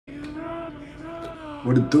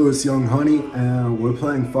What it do, is Young Honey, and we're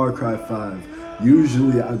playing Far Cry 5.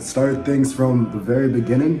 Usually I'd start things from the very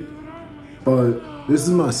beginning, but this is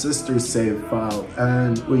my sister's save file,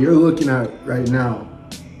 and what you're looking at right now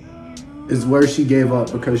is where she gave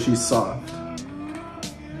up because she's soft.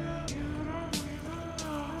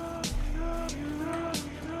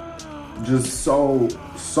 Just so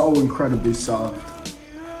incredibly soft.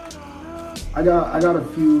 I got a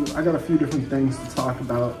few different things to talk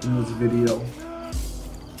about in this video.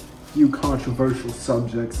 A few controversial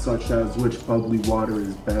subjects such as which bubbly water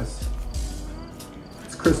is best.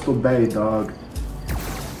 It's Crystal Bay, dog.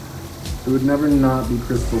 It would never not be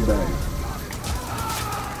Crystal Bay.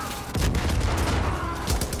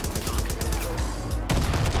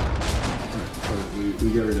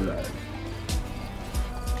 We get rid of that.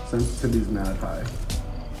 Sensitivity's mad high.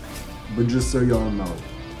 But just so y'all know,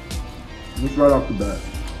 just right off the bat,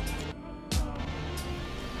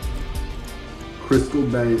 Crystal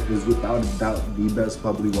Bay is without a doubt the best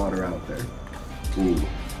bubbly water out there. Ooh.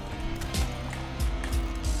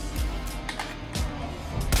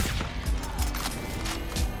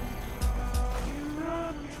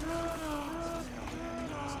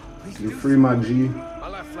 You're free, my G.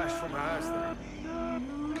 I'll have flash from my eyes there.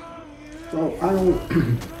 So I don't.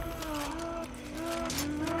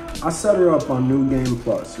 I set her up on New Game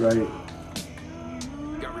Plus, right?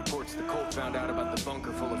 Got reports the Colt found out about the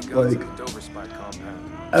bunker full of guns Like, in the Dover Spy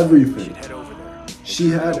compound. Everything. She'd head over there. She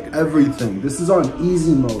had everything. This is on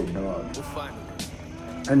easy mode, dog. We'll find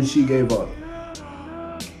her. And she gave up.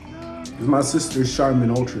 Because my sister's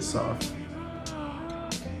Charmin Ultra Soft.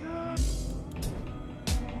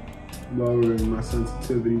 Lowering my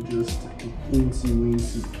sensitivity just weensy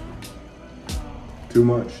weensy. Too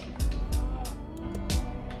much.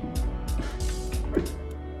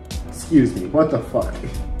 Excuse me, what the fuck?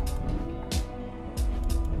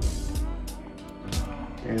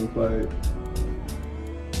 Gameplay.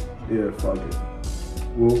 Yeah, fuck it.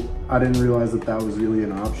 Well, I didn't realize that was really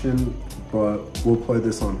an option, but we'll play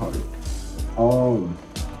this on hard.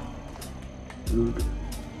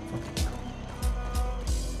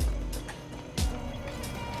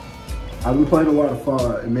 I've been playing a lot of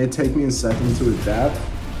Fall. It may take me a second to adapt,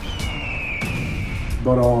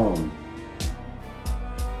 but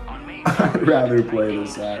I'd rather play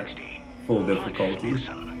this at full difficulty.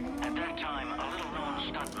 At that time, a little-known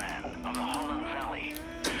stuntman of the Holland Valley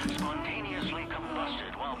spontaneously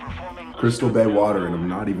combusted while performing Crystal Bay water, and I'm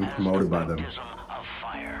not even promoted by them. of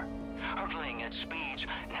fire, hurtling at speeds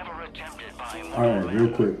never attempted by Alright, real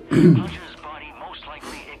quick. Punch's body most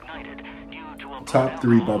likely ignited due to a Top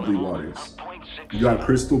 3 bubbly waters. You got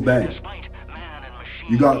Crystal Bay.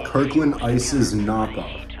 You got Kirkland Ice's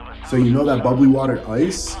knockoff. So you know that bubbly water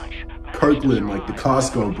ice? Kirkland, like the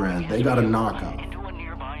Costco brand, they got a knockout.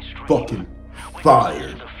 Fucking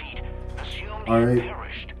fire. Alright?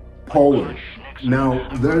 Polar. Now,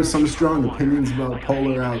 there are some strong opinions about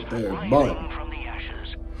Polar out there, but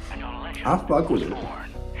I fuck with it.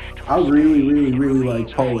 I really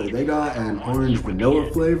like Polar. They got an orange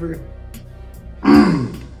vanilla flavor.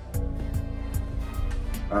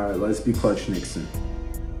 Alright, let's be Clutch Nixon.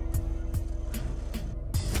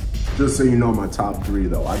 Just so you know my top 3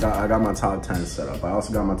 though. I got my top 10 set up. I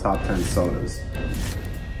also got my top 10 sodas.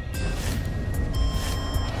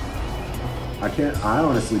 I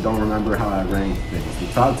honestly don't remember how I ranked things. The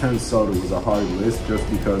top 10 soda was a hard list just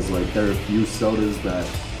because like there are a few sodas that,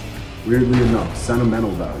 weirdly enough,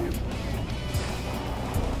 sentimental value.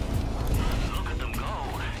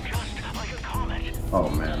 Oh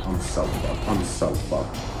man, I'm so fucked. I'm so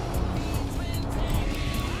fucked.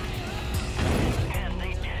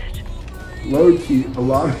 Low key, a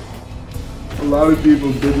lot of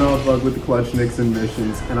people did not fuck with the Clutch Nixon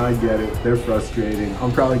missions, and I get it. They're frustrating.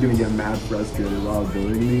 I'm probably gonna get mad frustrated while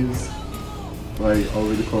doing these, like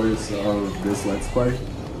over the course of this Let's Play.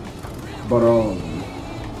 But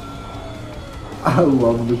I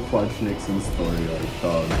love the Clutch Nixon story arc,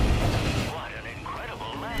 dog.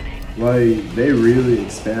 Like, they really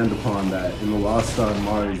expand upon that in the Lost on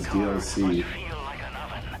Mars DLC.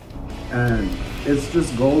 And it's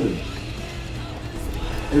just golden.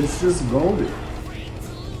 It's just golden.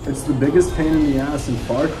 It's the biggest pain in the ass in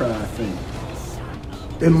Far Cry, I think.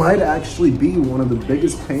 It might actually be one of the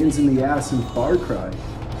biggest pains in the ass in Far Cry.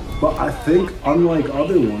 But I think, unlike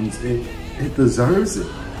other ones, it deserves it.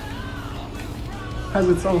 Has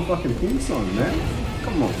its own fucking theme song, man.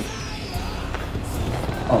 Come on.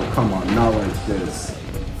 Oh, come on, not like this.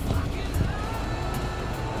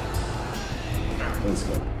 Let's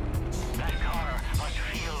go. That car must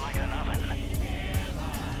feel like an oven.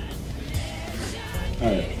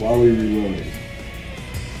 Alright, while we reloading.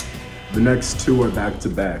 The next two are back to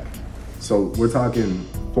back. So we're talking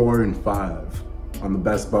 4 and 5 on the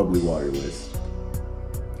best bubbly water list.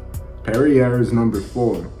 Perrier is number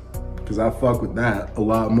 4, because I fuck with that a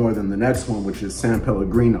lot more than the next one, which is San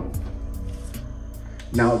Pellegrino.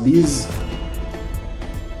 Now these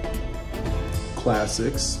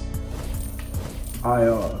classics, I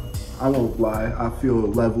won't lie, I feel a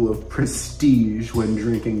level of prestige when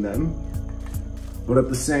drinking them, but at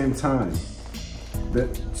the same time, they're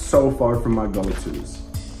so far from my go-tos.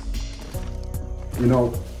 You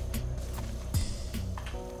know,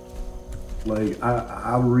 like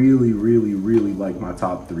I really, really, really like my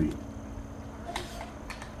top 3.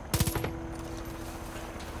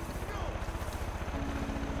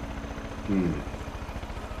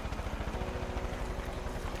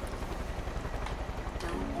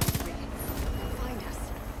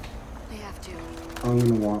 I'm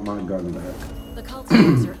gonna want my gun back. The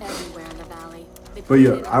cultivators are everywhere in the valley. But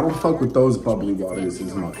yeah, I don't fuck with those bubbly waters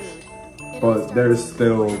as much. But they're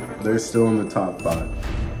still in the top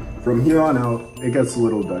 5. From here on out, it gets a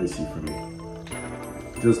little dicey for me.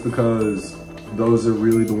 Just because those are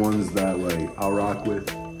really the ones that like I'll rock with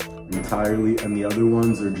entirely, and the other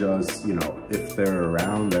ones are just, you know, if they're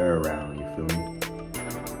around, they're around, you feel me?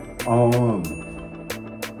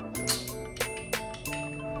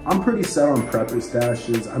 I'm pretty set on prepper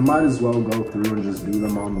stashes. I might as well go through and just do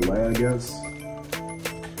them on the way, I guess.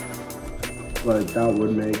 Like, that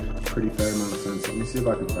would make a pretty fair amount of sense. Let me see if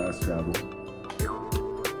I can fast travel.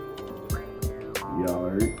 Yeah,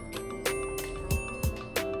 alright.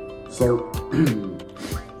 So,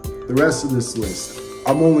 the rest of this list,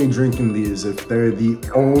 I'm only drinking these if they're the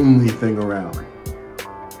only thing around.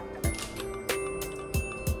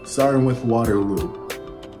 Starting with Waterloo.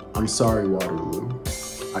 I'm sorry, Waterloo.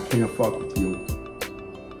 I can't fuck with you.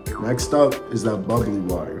 Next up is that bubbly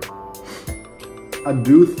water. I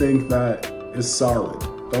do think that it's solid.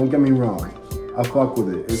 Don't get me wrong. I fuck with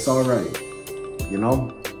it. It's alright. You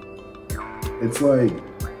know? It's like,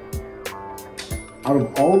 out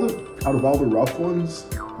of all the rough ones,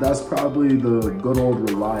 that's probably the good old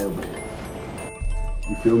reliable.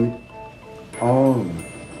 You feel me?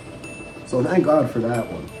 So thank God for that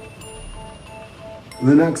one.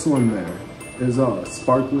 The next one there is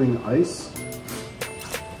Sparkling Ice,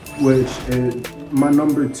 which is my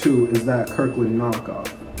number 2 is that Kirkland knockoff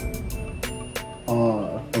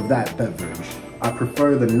of that beverage. I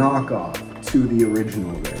prefer the knockoff to the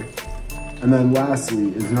original there. And then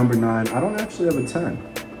lastly is number 9. I don't actually have a 10.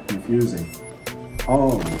 Confusing.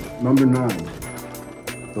 Number 9,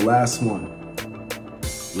 the last one,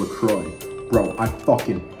 LaCroix. Bro, I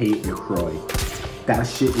fucking hate LaCroix. That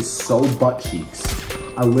shit is so butt cheeks.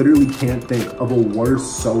 I literally can't think of a worse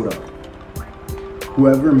soda.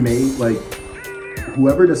 Whoever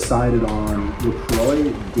decided on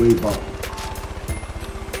LaCroix gave up.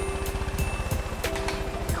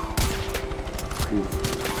 Oof.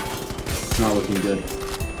 It's not looking good.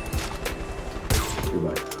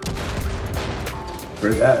 Goodbye. For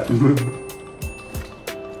that.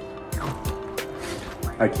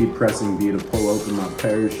 I keep pressing B to pull open my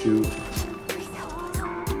parachute.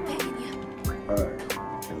 Alright.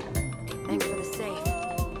 Thanks for the safe.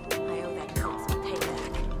 I owe that cult some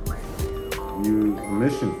payback. A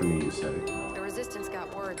mission for me, you say? The resistance got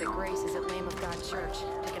word that Grace is at Lamb of God Church,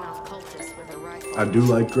 picking off cultists with her rifle. I do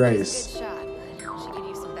like Grace. Good shot, but she could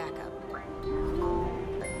use some backup.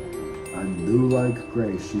 I do like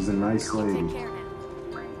Grace. She's a nice lady. Take care now.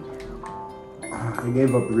 I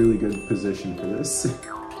gave up a really good position for this.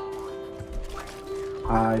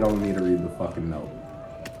 I don't need to read the fucking note.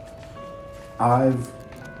 I've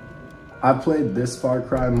played this Far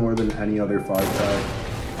Cry more than any other Far Cry.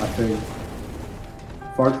 I think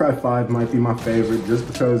Far Cry 5 might be my favorite just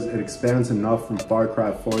because it expands enough from Far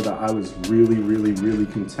Cry 4 that I was really, really, really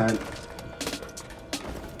content.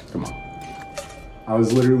 Come on. I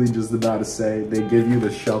was literally just about to say, they give you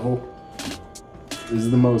the shovel. This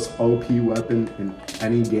is the most OP weapon in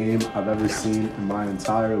any game I've ever seen in my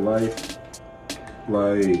entire life.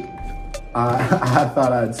 Like, I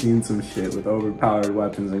thought I'd seen some shit with overpowered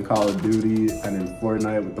weapons in Call of Duty and in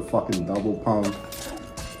Fortnite with the fucking double pump.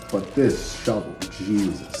 But this shovel,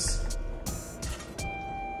 Jesus.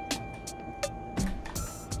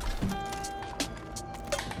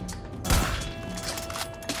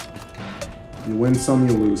 You win some,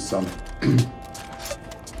 you lose some.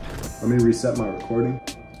 Let me reset my recording.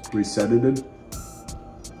 Resetted it.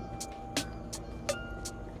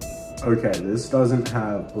 Okay, this doesn't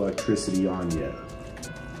have electricity on yet.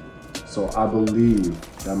 So I believe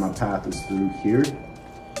that my path is through here.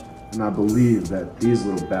 And I believe that these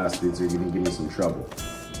little bastards are gonna give me some trouble.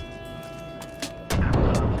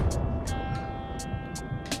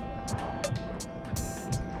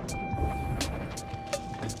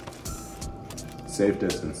 safe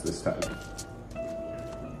distance this time.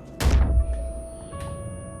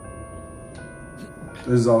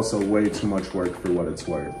 This is also way too much work for what it's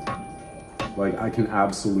worth. Like, I can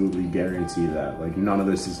absolutely guarantee that. Like, none of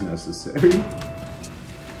this is necessary.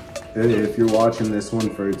 If you're watching this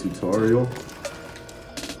one for a tutorial,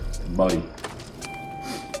 buddy,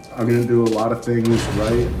 I'm gonna do a lot of things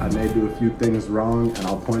right. I may do a few things wrong, and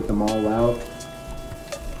I'll point them all out.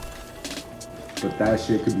 But that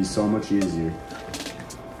shit could be so much easier.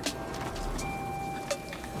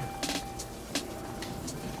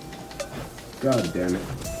 God damn it.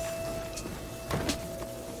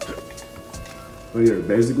 But here,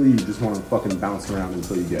 basically you just want to fucking bounce around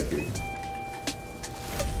until you get here.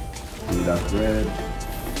 Give me that bread.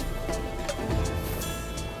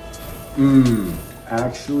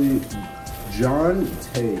 Actually, John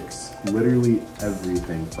takes literally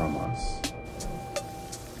everything from us.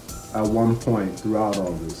 At one point throughout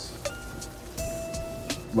all this.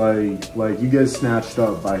 Like you get snatched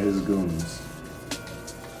up by his goons.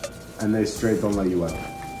 And they straight don't let you out.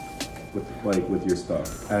 With your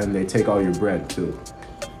stuff. And they take all your bread too.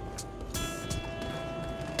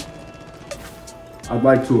 I'd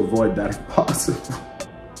like to avoid that if possible.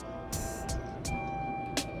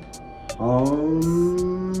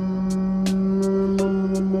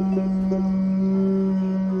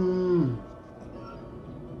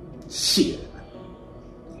 Shit.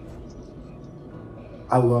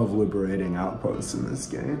 I love liberating outposts in this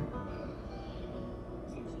game.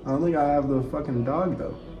 I don't think I have the fucking dog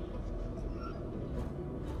though.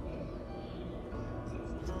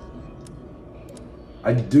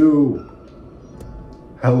 I do.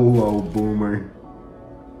 Hello, Boomer.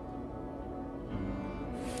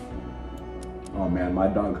 Oh man, my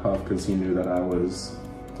dog huffed because he knew that I was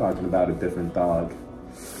talking about a different dog.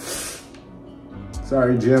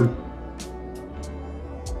 Sorry, Jim.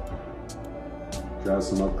 Got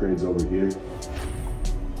some upgrades over here.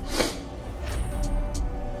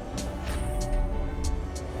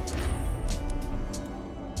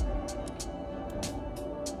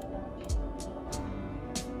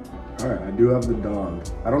 Alright, I do have the dog.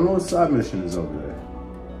 I don't know what side mission is over there.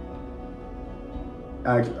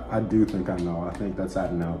 Actually, I do think I know. I think that's at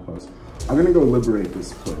an outpost. I'm gonna go liberate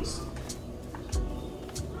this place.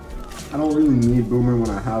 I don't really need Boomer when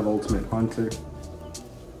I have Ultimate Hunter.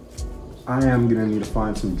 I am gonna need to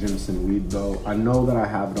find some Jimson weed though. I know that I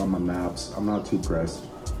have it on my maps. I'm not too pressed.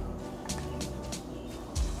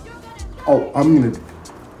 Oh, I'm gonna...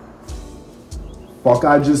 Fuck,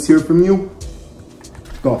 I just hear from you?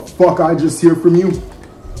 The fuck I just hear from you?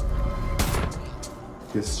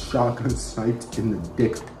 This shotgun sniped in the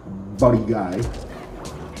dick, buddy guy.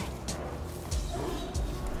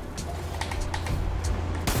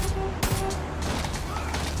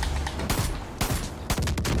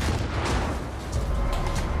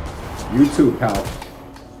 You too, pal.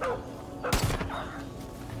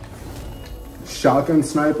 Shotgun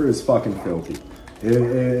sniper is fucking filthy.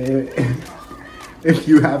 If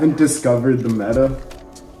you haven't discovered the meta,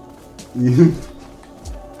 you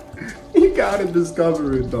gotta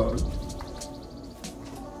discover it, dog.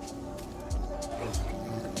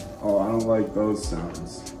 Oh, I don't like those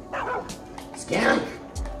sounds. Scamp!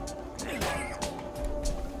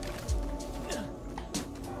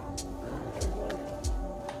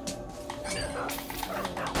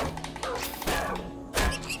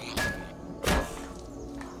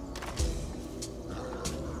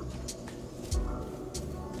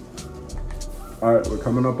 Alright, we're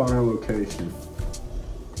coming up on our location.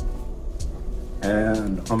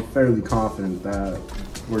 And I'm fairly confident that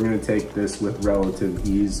we're going to take this with relative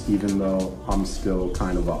ease, even though I'm still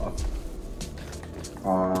kind of off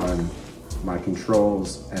on my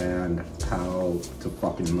controls and how to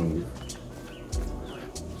fucking move.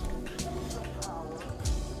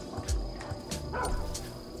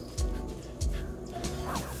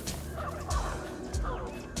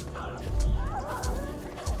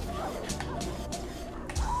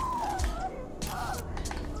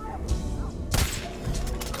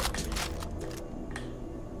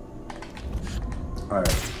 Alright,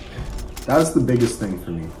 that's the biggest thing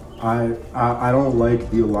for me. I don't like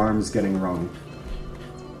the alarms getting rung.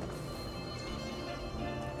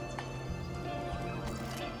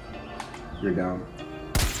 You're down.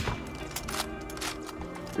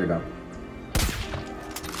 You're down.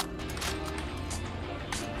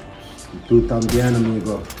 Tú también,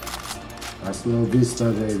 amigo. Hasta la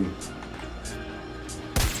vista, baby.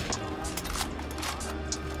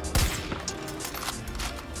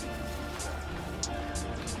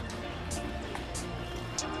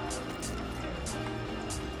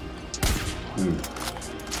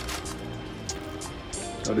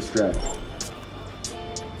 Go distract.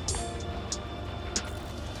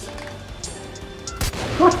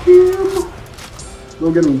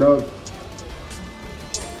 Go get him, dog.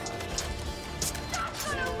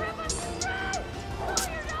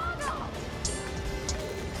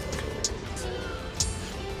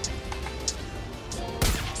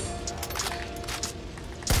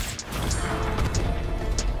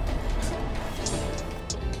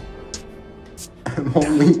 And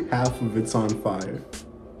only half of it's on fire.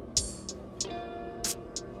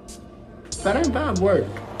 That ain't bad work.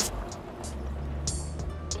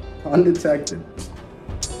 Undetected.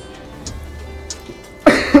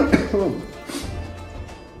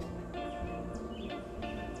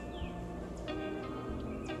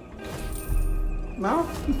 No?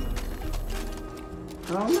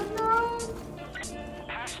 No, no.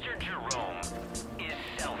 Pastor Jerome is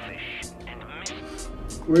selfish and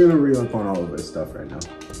We're gonna re-up on all of this stuff right now.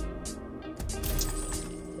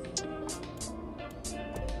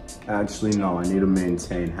 Actually, no, I need to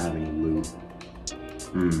maintain having loot.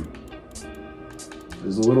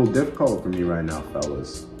 It's a little difficult for me right now,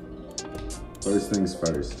 fellas. First things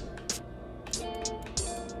first.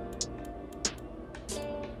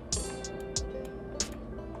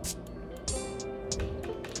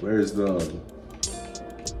 Where's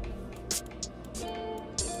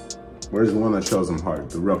the one that shows them hard?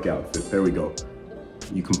 The Rook outfit. There we go.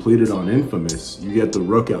 You completed on Infamous, you get the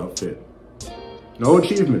Rook outfit. No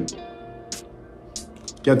achievement.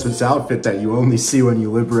 Get this outfit that you only see when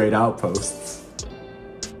you liberate outposts.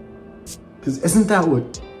 Because isn't that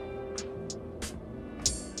what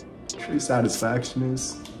true satisfaction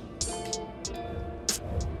is?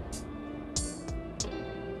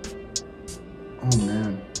 Oh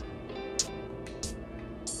man.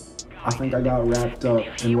 I think I got wrapped up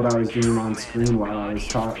in what I was doing on screen while I was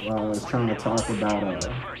trying to talk about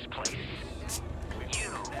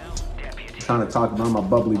my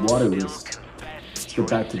bubbly water list. Let's get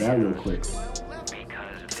back to that real quick.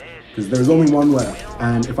 Because there's only one left.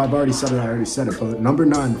 And if I've already said it, I already said it. But number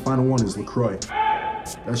 9, the final one, is LaCroix.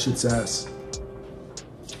 That shit's ass.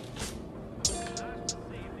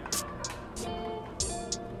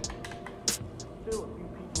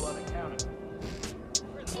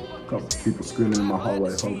 Couple people screaming in my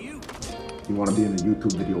hallway. Hope you want to be in a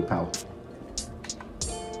YouTube video, pal.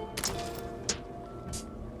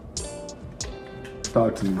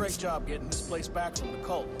 Talk to me. Great job getting this place back from the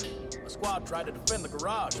cult. The squad tried to defend the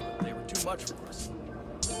garage, but they were too much for us.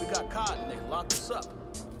 We got caught and they locked us up.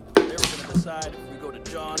 They were gonna decide if we go to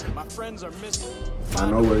John. My friends are missing. I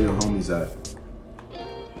know where your homie's at.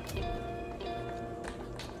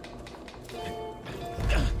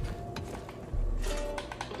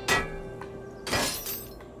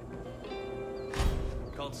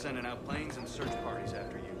 Cult's sending out planes and search parties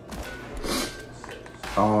after you.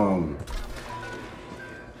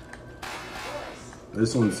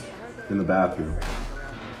 This one's in the bathroom.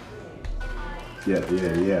 Yeah.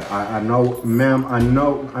 I know, ma'am. I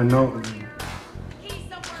know.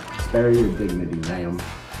 Spare your dignity, ma'am.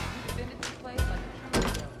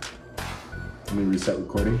 Let me reset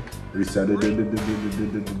recording. Reset it.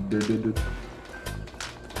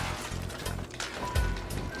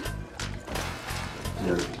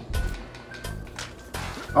 Yeah.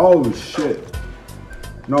 Oh shit.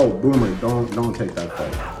 No, Boomer, don't take that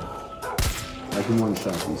fight. I can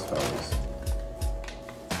one-shot these fellas.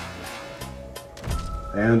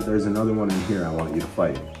 And there's another one in here I want you to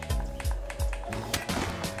fight.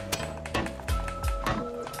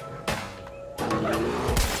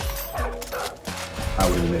 I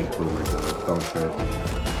wouldn't make Boomer do it. Don't trip.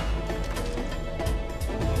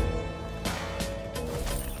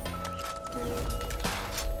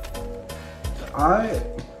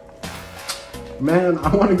 Man,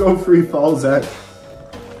 I want to go free falls at.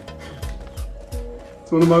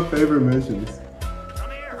 It's one of my favorite missions.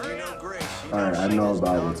 Alright, I know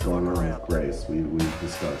about what's going on with Grace. We've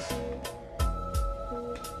discussed.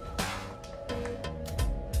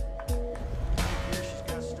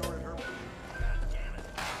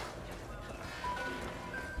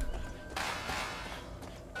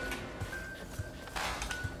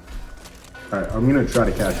 Alright, I'm gonna try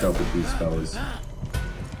to catch up with these fellas.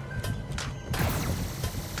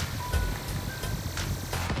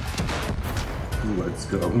 Let's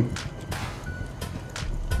go.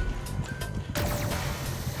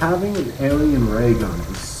 Having an alien ray gun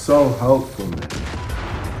is so helpful, man.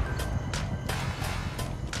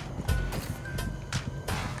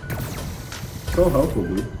 So helpful,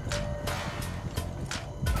 dude.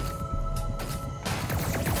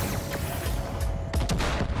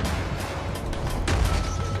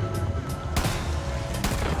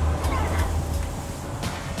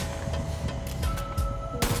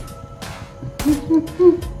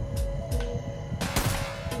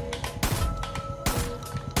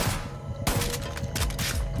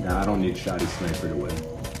 Nah, I don't need Shoddy Sniper to win.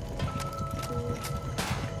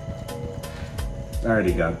 I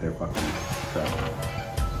already got their fucking crap.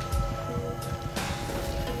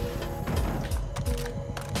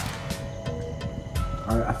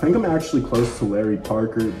 Alright, I think I'm actually close to Larry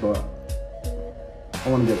Parker, but I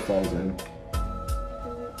want to get Falls in.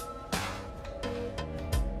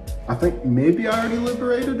 I think maybe I already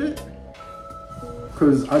liberated it?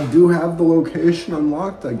 Because I do have the location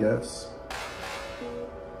unlocked, I guess.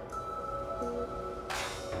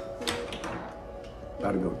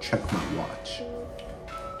 Gotta go check my watch.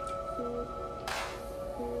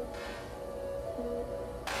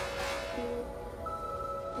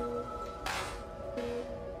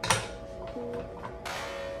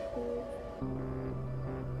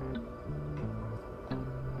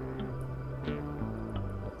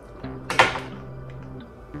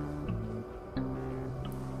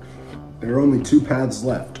 There are only two paths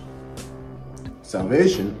left.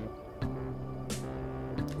 Salvation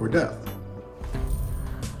or death.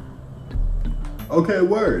 Okay,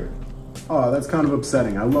 word. Oh, that's kind of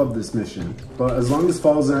upsetting. I love this mission. But as long as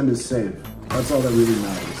Fall's End is safe, that's all that really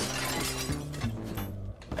matters.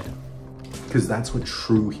 Because that's what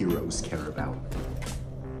true heroes care about.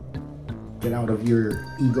 Get out of your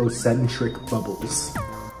egocentric bubbles.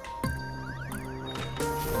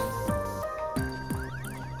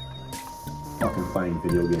 Fucking playing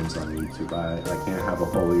video games on YouTube. I can't have a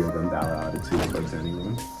holier than thou attitude towards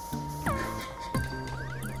anyone.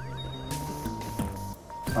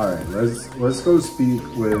 Alright, let's go speak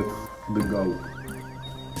with the GOAT.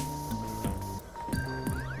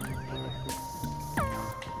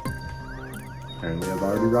 Apparently I've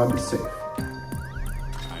already robbed a safe.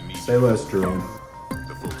 Say less, Jerome.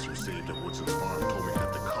 The folks who saved at Woodson's farm told me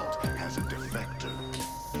that the cult has a defector.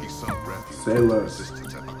 He sought refuge. Say less.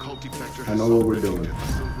 I know what we're doing.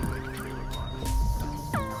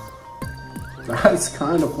 That's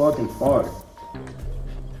kind of fucking far.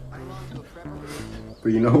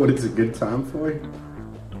 But you know what it's a good time for?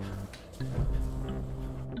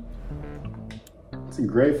 It's a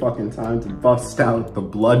great fucking time to bust out the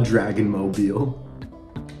Blood Dragon Mobile.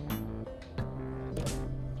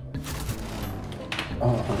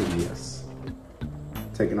 Oh, yes.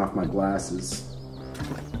 Taking off my glasses.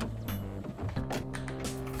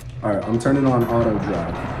 Alright, I'm turning on auto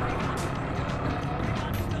drive.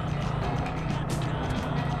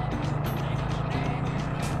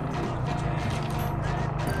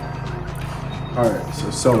 Alright,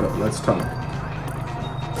 so Soda, let's talk.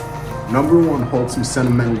 Number one holds some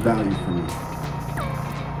sentimental value for me.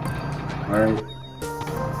 Alright?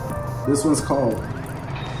 This one's called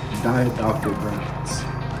Diet Dr. Brown's.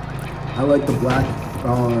 I like the black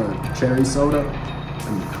cherry soda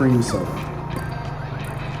and the cream soda.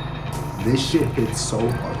 This shit hits so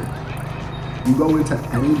hard. You go into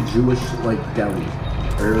any Jewish like deli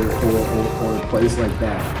or a place like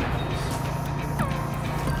that,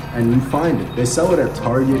 and you find it. They sell it at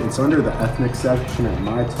Target. It's under the ethnic section at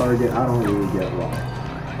my Target. I don't really get why.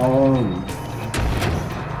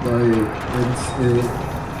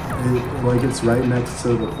 Like it's right next to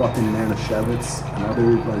the fucking Manischewitz and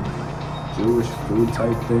other like Jewish food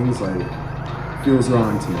type things. Like, feels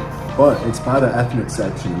wrong to me. But it's by the ethnic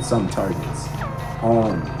section in some Targets.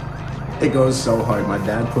 It goes so hard. My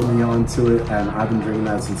dad put me onto it, and I've been drinking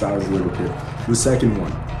that since I was a little kid. The second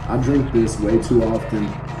one, I drink this way too often,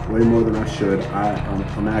 way more than I should.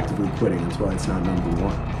 I'm actively quitting. That's why it's not number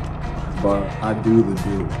one. But I do the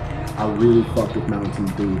do. I really fuck with Mountain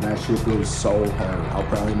Dew. That shit goes so hard. I'll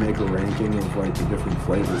probably make a ranking of like the different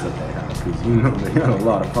flavors that they have, because you know they got a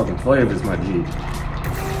lot of fucking flavors, my G.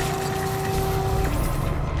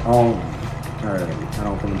 Alright, I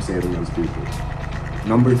don't think I'm saving those people.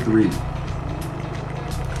 Number 3,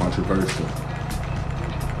 controversial.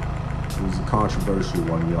 It was a controversial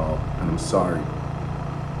one, y'all, and I'm sorry.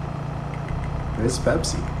 It's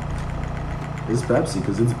Pepsi. It's Pepsi,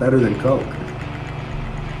 because it's better than Coke.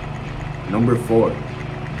 Number 4, a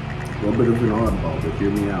little bit of an oddball, but hear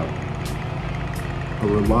me out. A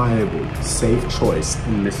reliable, safe choice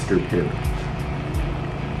in Mr. Pibb.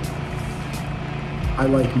 I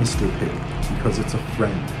like Mr. Pibb because it's a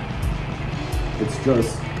friend. It's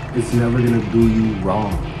never gonna do you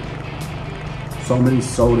wrong. So many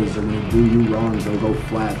sodas are gonna do you wrong, they'll go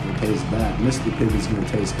flat, they'll taste bad. Mr. Pibb is gonna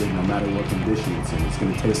taste good no matter what condition it's in. It's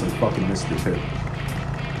gonna taste like fucking Mr. Pibb.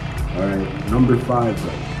 Alright, number 5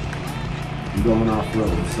 though. I'm going off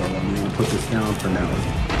road, so I'm gonna put this down for now.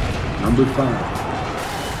 Number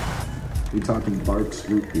 5. We're talking Barks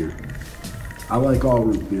root beer. I like all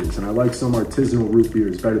root beers, and I like some artisanal root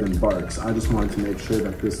beers better than Barks. I just wanted to make sure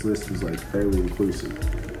that this list was like fairly inclusive.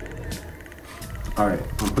 Alright,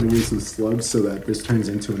 I'm putting in some slugs so that this turns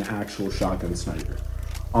into an actual shotgun sniper.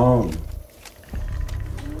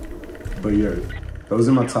 But yeah, those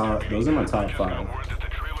are my top 5.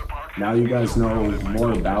 Now you guys know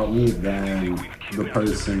more about me than the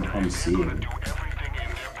person I'm seeing.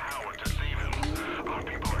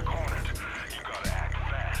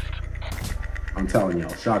 I'm telling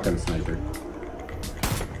y'all, shotgun sniper.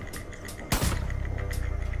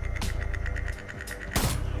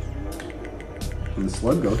 Can the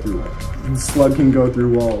slug go through it? The slug can go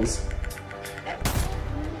through walls.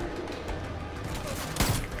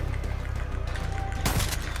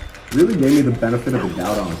 Really gave me the benefit of the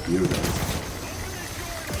doubt on a few of those.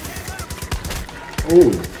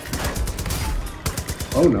 Oh.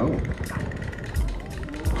 Oh no.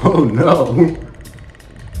 Oh no.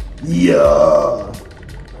 Yeah.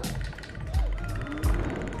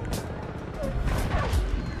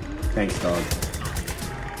 Thanks, dog.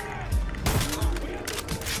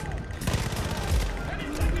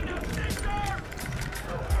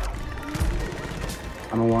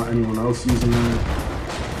 I don't want anyone else using that.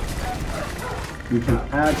 You can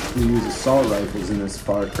actually use assault rifles in this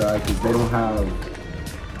Far Cry because they don't have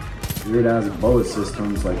weird-ass bullet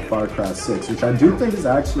systems like Far Cry 6, which I do think is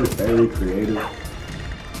actually a fairly creative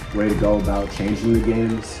way to go about changing the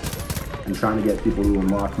games and trying to get people to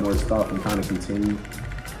unlock more stuff and kind of continue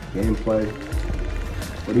gameplay.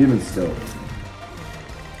 But even still,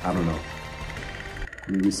 I don't know. Let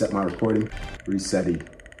me reset my recording. Resetting.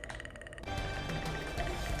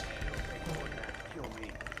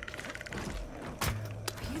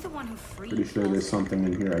 Pretty sure there's something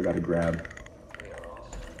in here I gotta grab.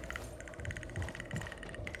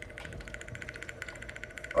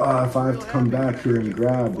 If I have to come back here and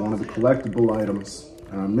grab one of the collectible items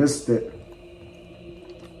and I missed it,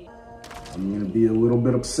 I'm gonna be a little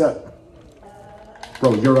bit upset.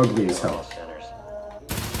 Bro, you're ugly as hell.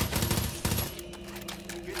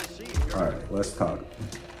 Alright, let's talk.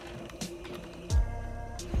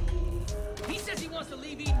 He says he wants to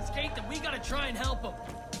leave Eden's Gate, then we gotta try and help him.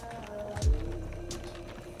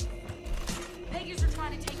 Vegas are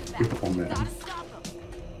trying to take him back. Oh man. Gotta stop him.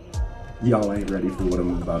 Y'all ain't ready for what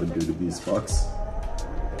I'm about to do to these fucks.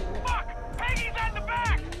 Fuck! Peggy's at the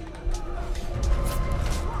back!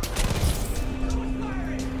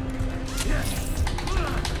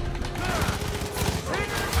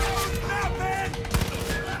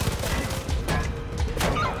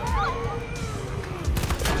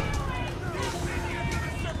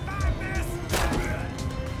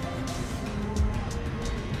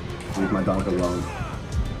 Leave my dog alone.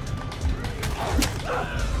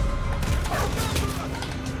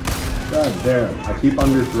 God damn, I keep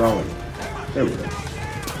underthrowing. There we go.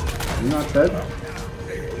 You're not dead?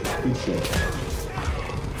 Good shit.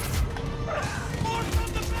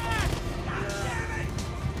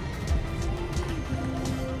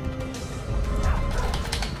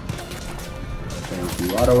 Thank you,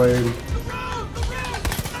 auto aim.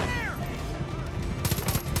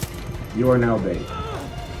 You are now bait.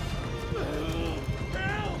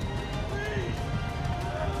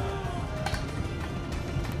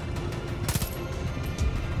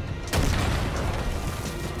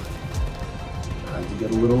 Get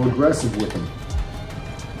a little aggressive with him.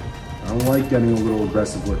 I don't like getting a little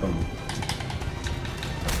aggressive with him.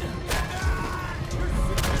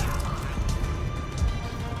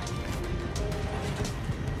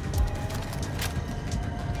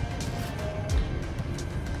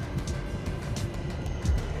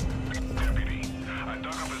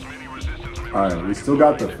 Alright, we still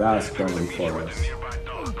got the fast going for us.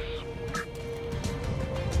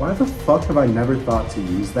 Why the fuck have I never thought to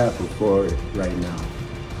use that before right now?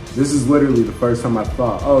 This is literally the first time I've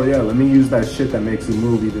thought, oh yeah, let me use that shit that makes you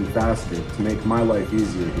move even faster to make my life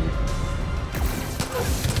easier here.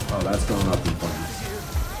 Oh, that's going up in flames.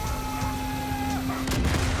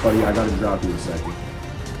 Oh yeah, I gotta drop you a second.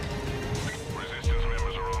 Resistance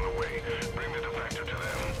members are on the way. Bring the defector to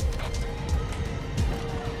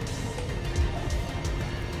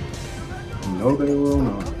them. No, they will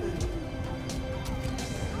not.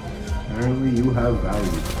 Apparently you have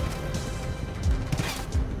value.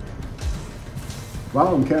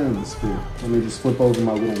 While I'm carrying the spear, let me just flip over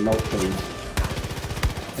my little note page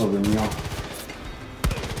over me.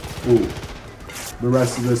 Ooh, the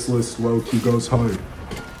rest of this list low-key goes hard.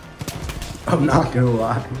 I'm not gonna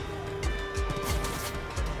lie.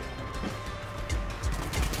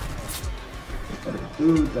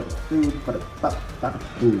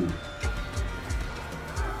 Ooh.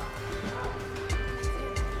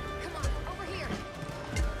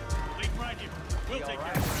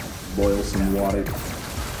 Boil some water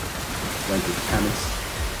like a chemist.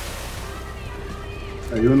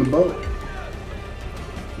 Are you in the boat?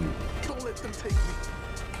 Don't let them take me.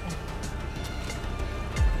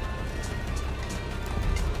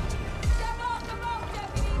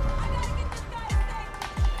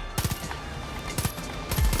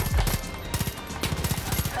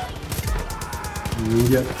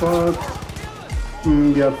 Get fucked.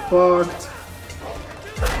 Get fucked.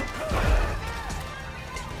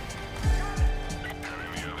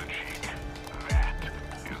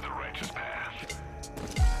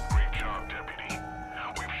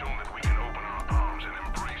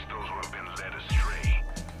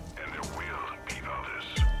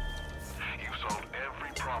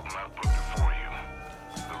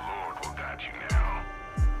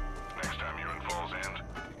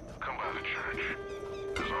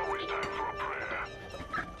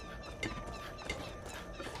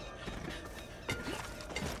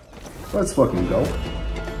 Let's fucking go.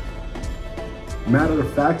 Matter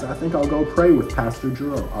of fact, I think I'll go pray with Pastor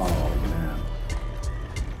Jerome. Oh, man.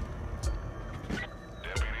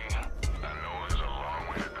 Deputy, I know there's a long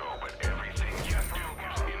way to go, but everything you do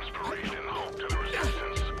gives inspiration and hope to the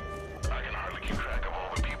resistance. I can hardly keep track of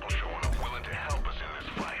all the people showing up willing to help us in this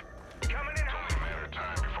fight. It's only a matter of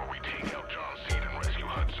time before we take out John Seed and rescue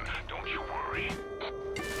Hudson. Don't you worry.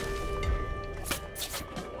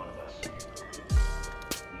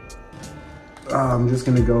 I'm just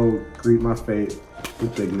gonna go greet my fate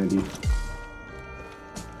with dignity.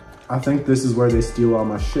 I think this is where they steal all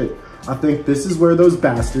my shit. I think this is where those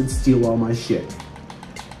bastards steal all my shit.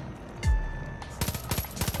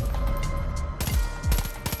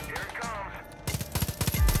 Here it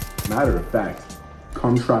comes. Matter of fact,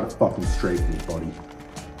 come try to fucking strafe me, buddy.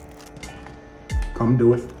 Come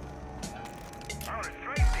do it. I'll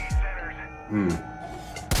restrain these sinners.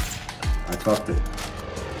 I fucked it.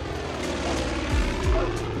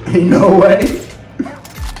 Ain't no way.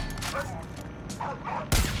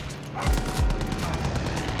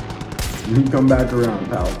 You can come back around,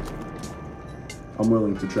 pal. I'm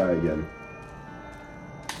willing to try again.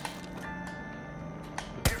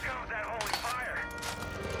 Here comes that holy fire.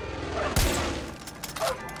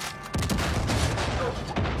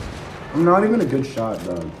 I'm not even a good shot,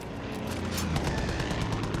 dog.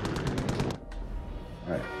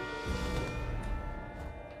 Alright.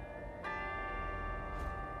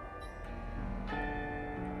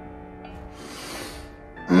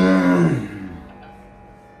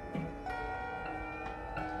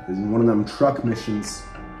 This is one of them truck missions.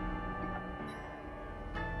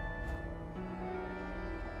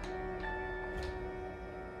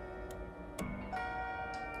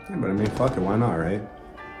 Yeah, but I mean, fuck it, why not, right?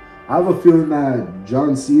 I have a feeling that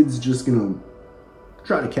John Seed's just gonna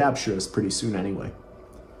try to capture us pretty soon anyway.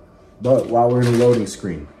 But while we're in a loading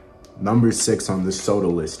screen, number 6 on the soda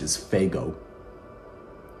list is Faygo.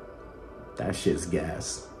 That shit's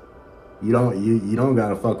gas. You don't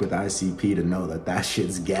gotta fuck with ICP to know that that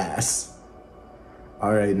shit's gas.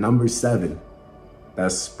 All right, number 7,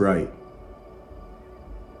 that's Sprite.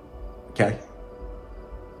 Okay,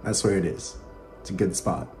 that's where it is. It's a good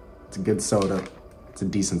spot. It's a good soda. It's a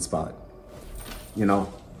decent spot. You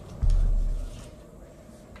know.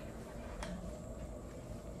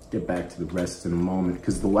 Get back to the rest in a moment,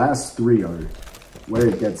 because the last 3 are where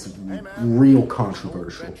it gets real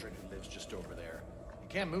controversial.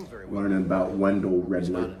 Can't move very well. Learning about Wendell He's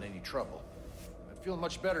not Redwood. in any trouble. I'd feel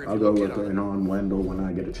much better if I'll you go look look in on in him. on Wendell when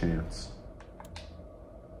I get a chance.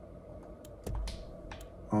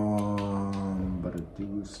 But I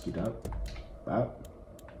do skid up. Bop.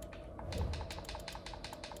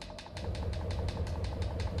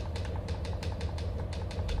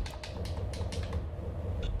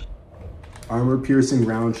 Armor-piercing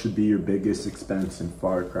round should be your biggest expense in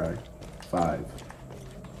Far Cry 5.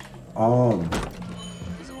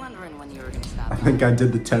 Was wondering when you were gonna stop. I think I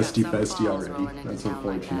did the testy Got some festy balls already. rolling into That's town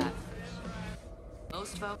like unfortunate. that.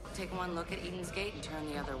 Most folk take one look at Eden's Gate and turn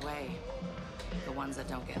the other way. The ones that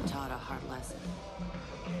don't get taught a hard lesson.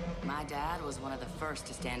 My dad was one of the first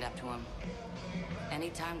to stand up to him.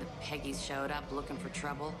 Anytime the Peggies showed up looking for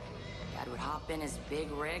trouble, Dad would hop in his big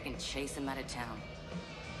rig and chase him out of town.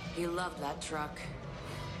 He loved that truck.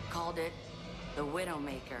 Called it the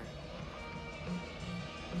Widowmaker.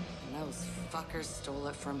 And those fuckers stole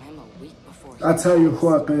it from him a week before. I tell you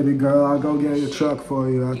what, baby girl, I'll go get your truck for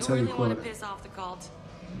you. I tell you really want what. to piss off the cult?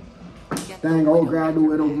 Get Dang the old guy, the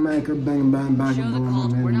Widowmaker Widowmaker, bang bang bang Show the boom,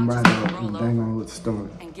 cult we're and not right just gonna up, roll and dang over. on, let's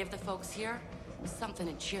start. and give the folks here something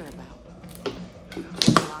to cheer about.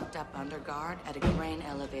 Locked up under guard at a grain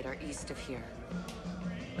elevator east of here.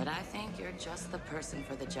 But I think you're just the person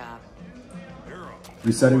for the job.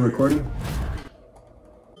 Resetting recording.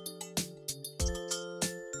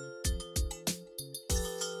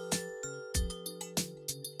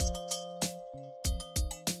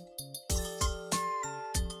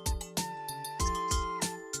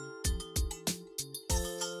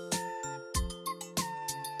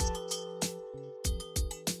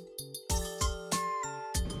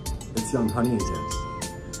 it's Young Honey again.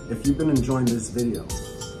 If you've been enjoying this video,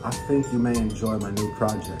 I think you may enjoy my new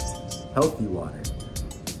project, Healthy Water.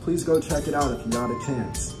 Please go check it out if you got a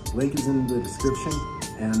chance. Link is in the description,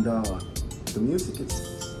 and the music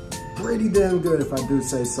is pretty damn good if I do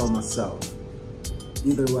say so myself.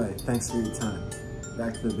 Either way, thanks for your time.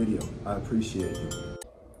 Back to the video, I appreciate you.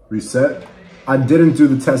 Reset? I didn't do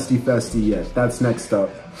the testy festy yet, that's next up.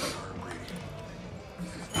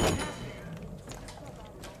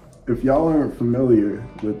 If y'all aren't familiar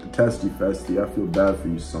with the testy festy, I feel bad for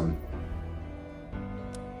you, son.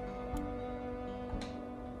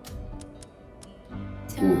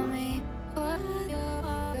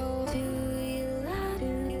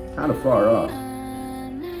 Kind of far off.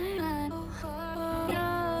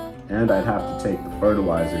 And I'd have to take the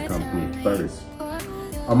fertilizer company first.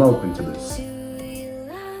 I'm open to this.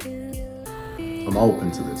 I'm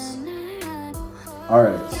open to this.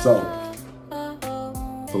 Alright, so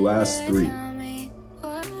the last three.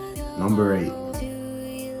 Number 8.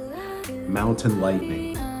 Mountain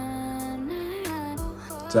Lightning.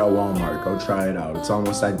 It's at Walmart, go try it out. It's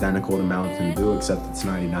almost identical to Mountain Dew, except it's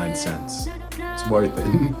 99 cents. It's worth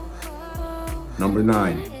it. Number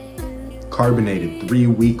 9. Carbonated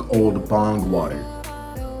 3-week-old bong water.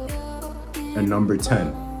 And number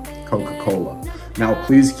 10, Coca-Cola. Now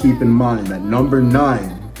please keep in mind that number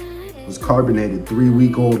 9 was carbonated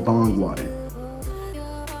 3-week-old bong water.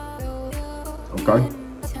 Okay?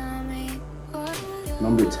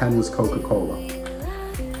 Number 10 was Coca-Cola.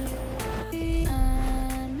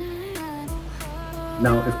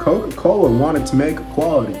 Now if Coca-Cola wanted to make a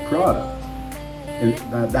quality product, and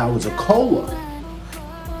that was a cola,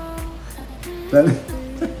 then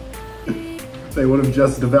they would have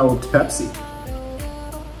just developed Pepsi.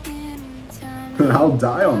 And I'll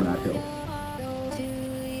die on that hill.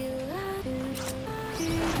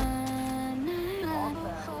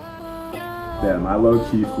 Damn, I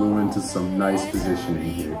low-key flew into some nice positioning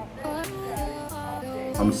here.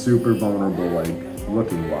 I'm super vulnerable, like,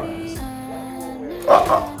 looking-wise.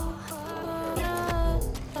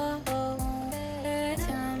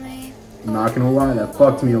 I'm not gonna lie, that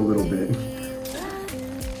fucked me a little bit.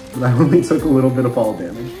 But I only took a little bit of fall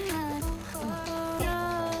damage.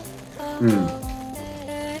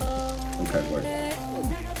 Okay, wait.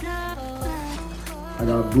 I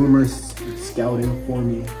got Boomer scouting for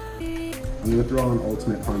me. I'm gonna throw on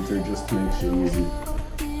Ultimate Hunter just to make shit easy.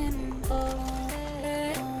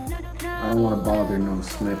 I don't wanna bother no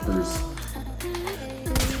snipers.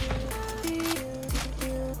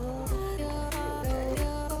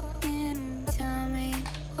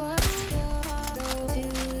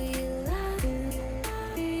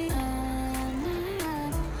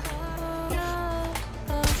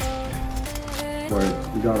 Wait,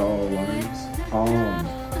 we got all lines.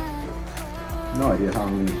 No idea how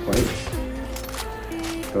I'm gonna play this.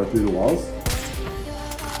 Go through the walls?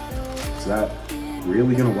 Is that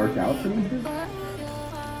really gonna work out for me here?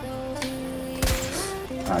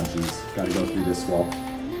 Ah, jeez. Gotta go through this wall.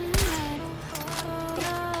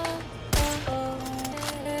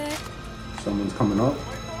 Someone's coming up.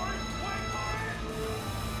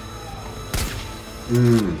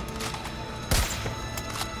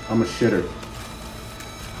 I'm a shitter.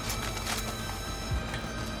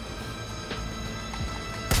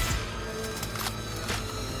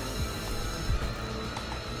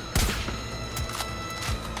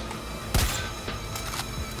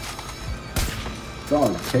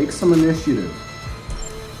 Dog, take some initiative.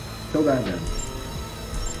 Kill that guy.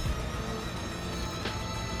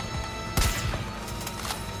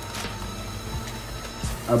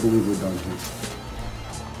 I believe we're done here.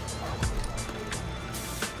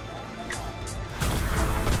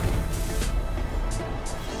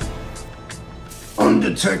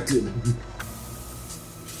 Undetected.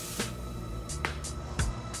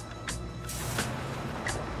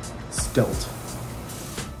 Stealth.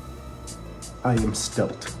 I am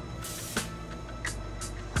stealth.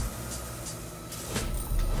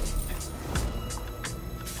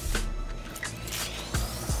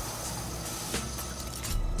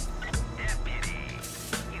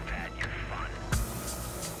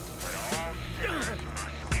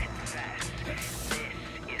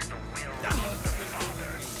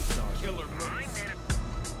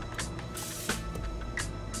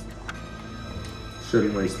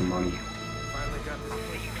 Shouldn't waste the money. Finally got this.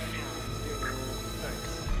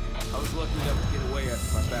 Thanks. I was lucky enough to get away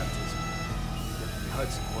after my baptism. Deputy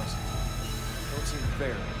Hudson wasn't. Don't seem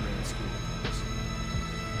fair in grand school.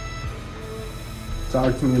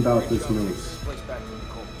 Talk to me about this moose. This place back to the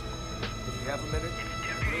cult. If you have a minute,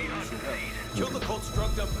 please use your help. Kill the cult's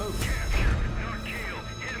drugged up moose.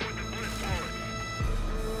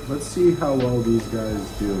 Let's see how well these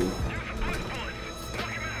guys do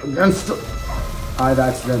against the... I've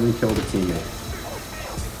accidentally killed a teammate.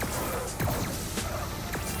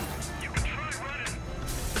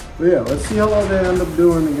 But yeah, let's see how well they end up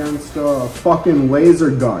doing against a fucking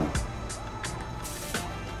laser gun.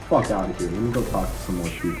 Fuck out of here. Let me go talk to some more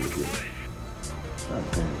people here. God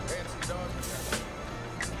damn it.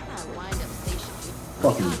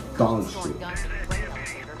 Fucking dog shit.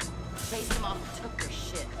 Chased them off and took their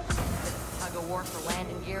shit. Been a tug of war for land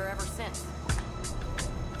and gear ever since.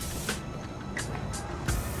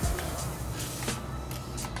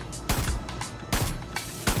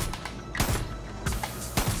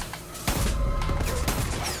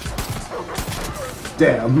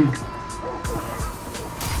 Damn.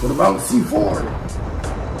 What about C4?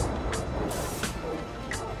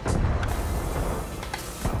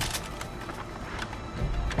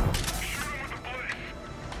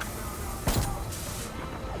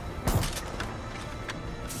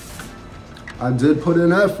 I did put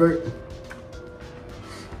in effort.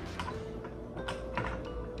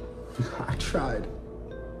 I tried.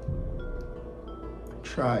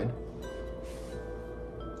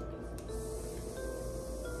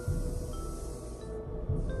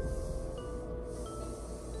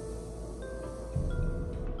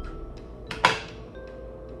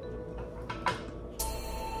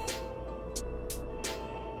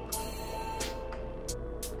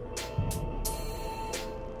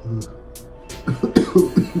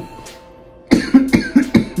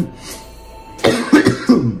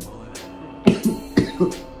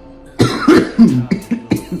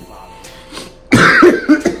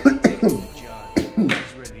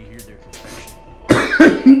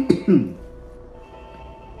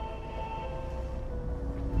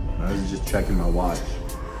 I was just checking my watch.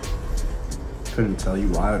 Couldn't tell you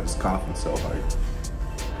why I was coughing so hard.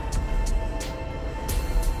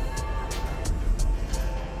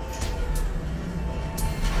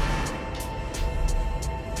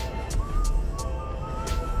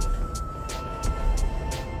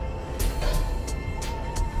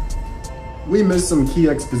 We missed some key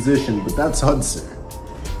exposition, but that's Hudson.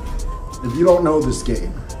 If you don't know this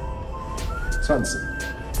game, it's Hudson.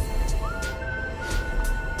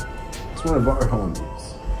 It's one of our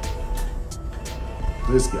homies.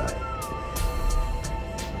 This guy.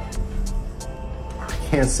 I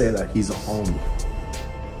can't say that he's a homie.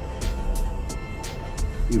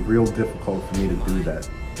 It'd be real difficult for me to do that.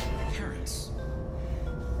 Parents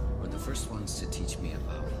were the first ones to teach me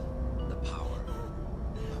about the power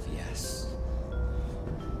of yes.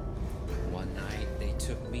 One night they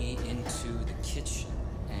took me into the kitchen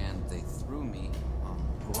and they threw me on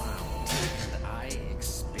the ground, and I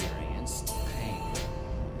experienced pain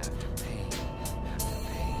after pain after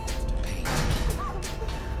pain after pain.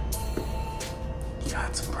 You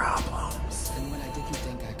got some problems. And when I didn't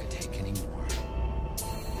think I could take any more,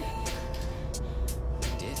 I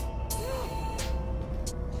did.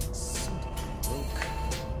 Something broke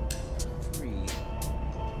free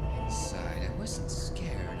inside. I wasn't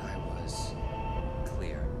scared, I was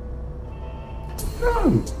clear.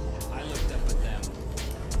 No. I looked up at them.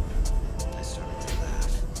 I started to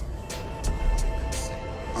laugh.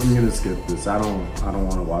 I'm gonna skip this. I don't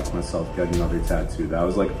want to watch myself get another tattoo. That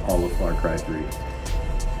was like all of Far Cry 3.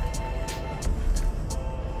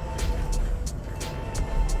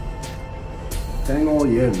 Dang, oh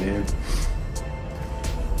yeah, man.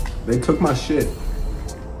 They took my shit.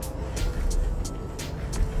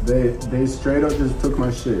 They straight up just took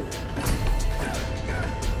my shit.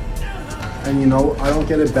 And you know, I don't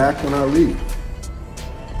get it back when I leave.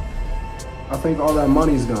 I think all that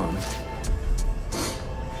money's gone.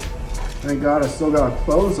 Thank God I still got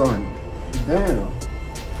clothes on. Damn.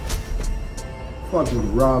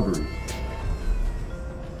 Fucking robbery.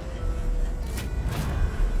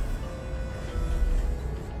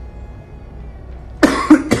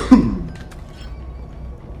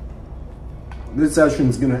 This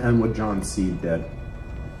session's gonna end with John C. dead.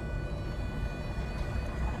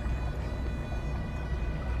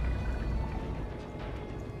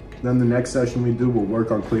 Then the next session we do, we'll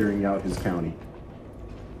work on clearing out his county.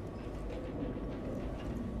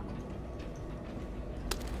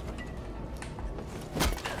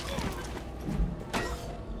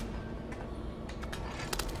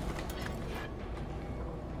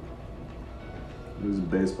 There's a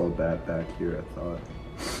baseball bat back here, I thought.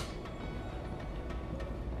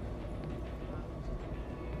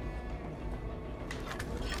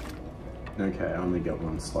 Okay, I only get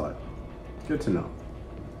one slot. Good to know.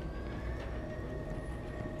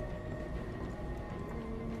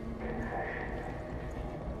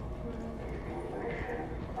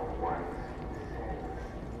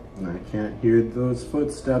 And I can't hear those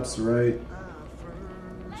footsteps right.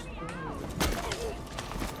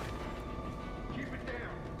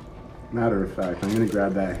 Matter of fact, I'm gonna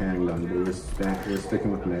grab that handgun, but we're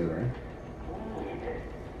sticking with melee.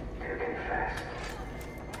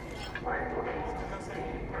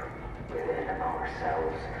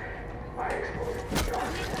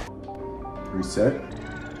 Reset.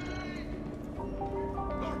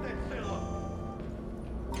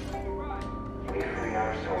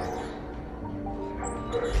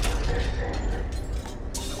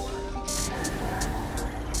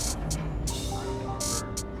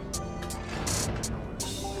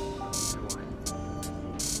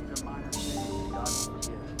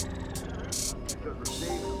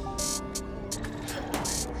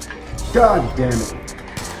 God damn it.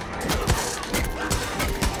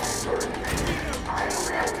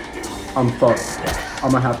 I'm fucked.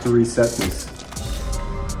 I'm gonna have to reset this.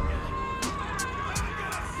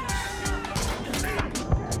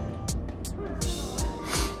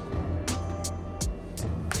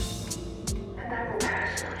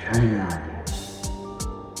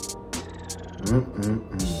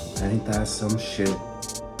 Ain't that some shit?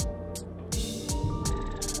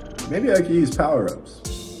 Maybe I could use power-ups.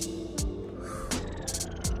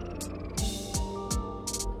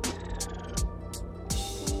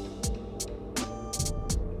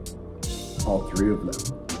 All three of them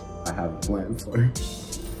I have a plan for.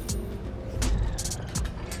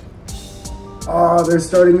 Oh, they're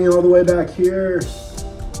starting me all the way back here.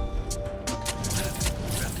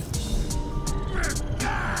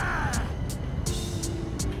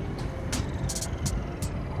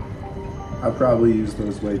 I probably used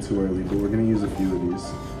those way too early, but we're gonna use a few of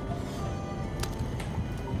these.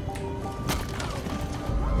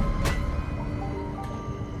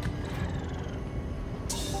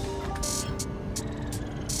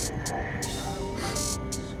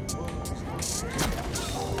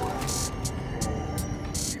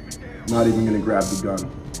 Not even gonna grab the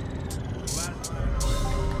gun.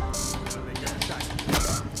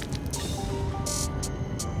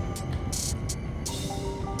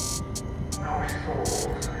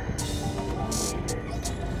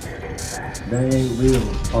 They ain't real,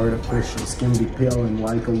 artificial, skin be peeling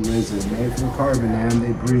like a lizard. Made from carbon and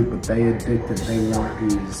they breathe, but they addicted, they want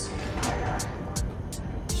ease.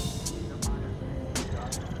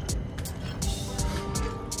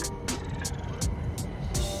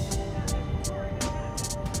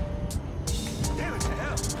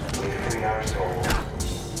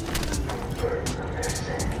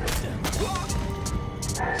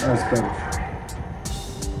 That's better.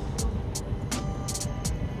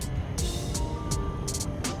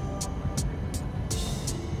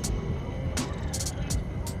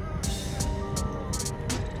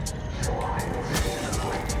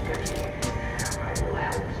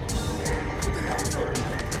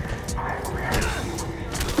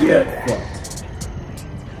 Get fucked.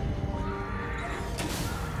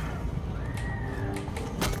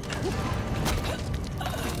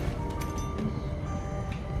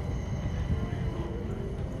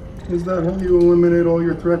 Is that how you eliminate all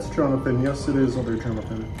your threats, Jonathan? Yes, it is, other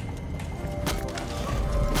Jonathan.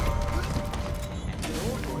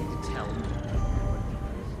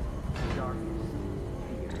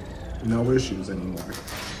 No issues anymore.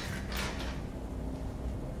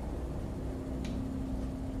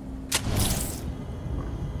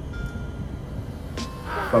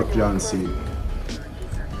 Fuck John C.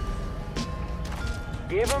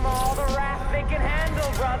 Give them all the wrath they can handle,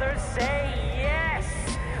 brothers. Say yes.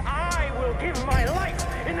 I will give my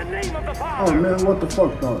life in the name of the Father. Oh man, what the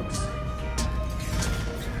fuck, dogs?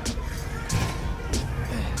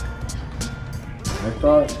 I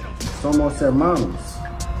thought somos hermanos.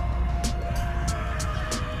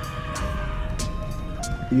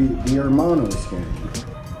 The hermanos gang.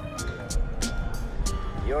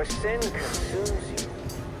 Your sin consumes you,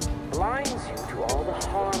 blinds you to all the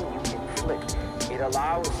harm you inflict. It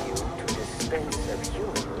allows you to dispense of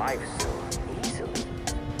human life so easily.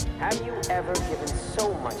 Have you ever given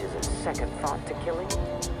so much as a second thought to killing?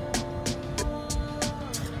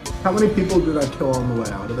 How many people did I kill on the way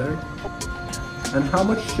out of there? And how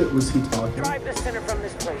much shit was he talking Drive the sinner from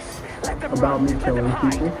this place. Let them about run. me Let killing them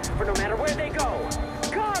hide. people? For no matter where they go,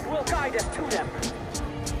 God will guide us to them.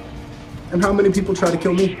 And how many people try to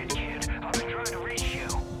kill me? Kid, I've been trying to reach you.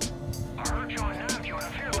 I heard you on Nav, and I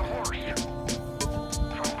fear the worst.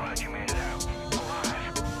 So I'm glad you made it out,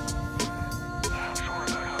 alive. I'm sorry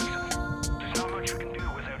about Hudson. There's not much you can do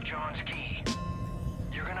without John's key.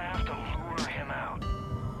 You're gonna have to lure him out.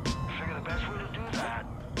 I figure the best way to do that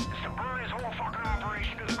is to burn his whole fucking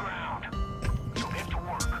operation to the ground. So get to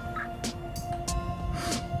work.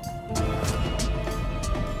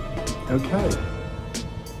 Okay.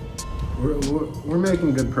 We're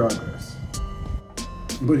making good progress.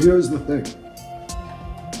 But here's the thing.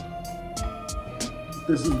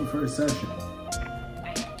 This is the first session.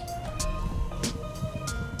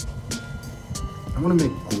 I want to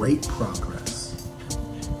make great progress.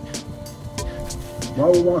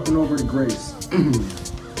 While we're walking over to Grace,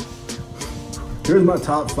 here's my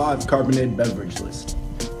top 5 carbonated beverage list.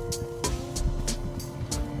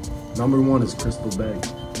 Number 1 is Crystal Bay.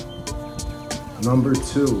 Number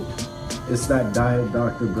 2 is that Diet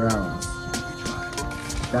Dr. Brown's.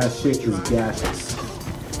 That shit is gaseous.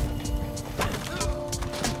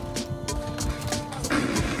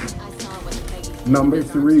 Number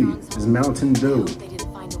 3 is Mountain Dew.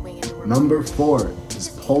 Number 4 is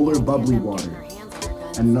Polar Bubbly Water.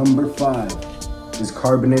 And number 5 is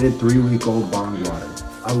carbonated 3-week-old bong water.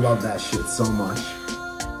 I love that shit so much.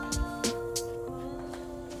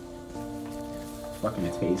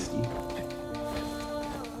 Fucking tasty.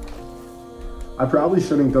 I probably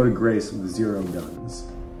shouldn't go to Grace with 0 guns.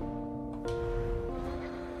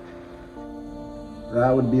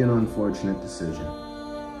 That would be an unfortunate decision.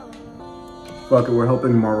 Fuck it, we're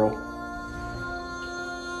helping Merle.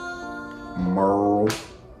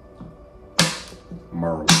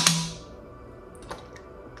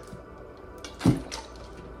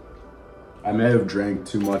 I may have drank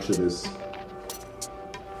too much of this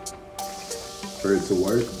for it to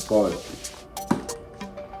work, but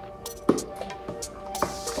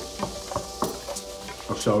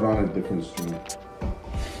I'll show it on a different stream.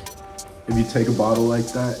 If you take a bottle like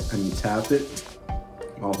that and you tap it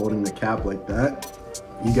while holding the cap like that,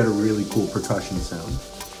 you get a really cool percussion sound.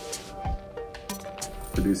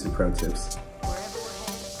 Producer pro tips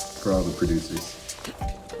for all the producers.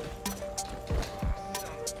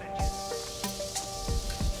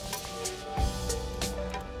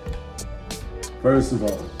 First of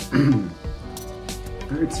all,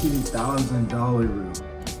 $13,000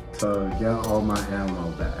 to get all my ammo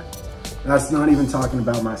back. That's not even talking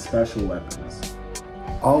about my special weapons.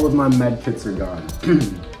 All of my med kits are gone.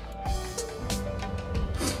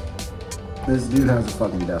 This dude has a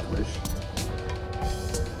fucking death wish.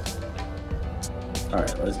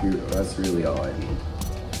 Alright, let's be real. That's really all I need.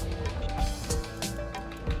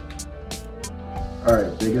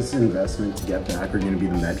 Alright, biggest investment to get back are gonna be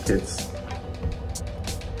the med kits.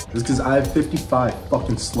 Just because I have 55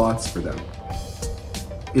 fucking slots for them.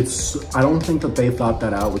 I don't think that they thought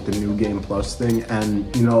that out with the New Game Plus thing,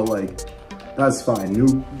 and you know, like, that's fine. The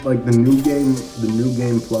New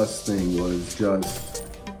Game Plus thing was just,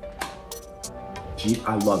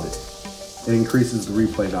 I love it. It increases the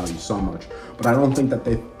replay value so much, but I don't think that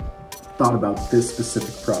they thought about this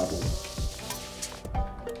specific problem.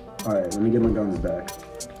 All right, let me get my guns back.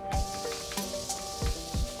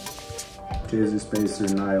 Taser Spacer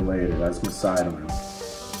Annihilator, that's my sidearm.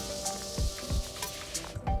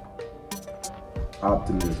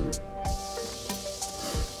 Optimism.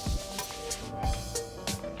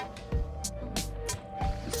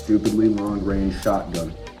 Stupidly long-range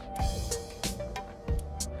shotgun.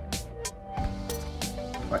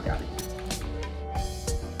 Fuck out of here.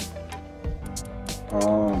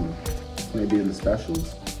 Maybe in the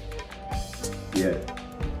specials? Yeah.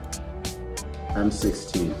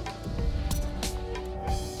 M16.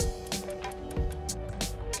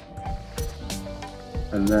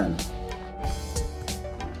 And then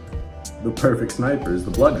the perfect sniper is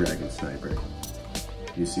the Blood Dragon sniper.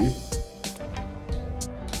 You see?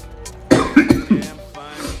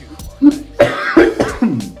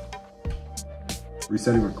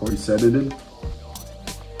 Resetting record. Reset it.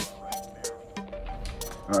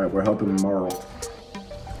 Alright, we're helping Marl.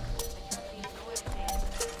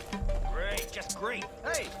 Great, just great.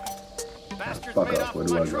 Hey! Bastards Fuck made up, off where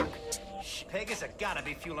with do my I go? truck. Pegasus gotta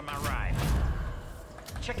be fueling my ride.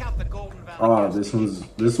 Check out the Golden Valley. Oh, this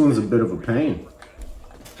one's a bit of a pain.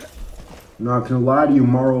 I'm not gonna lie to you,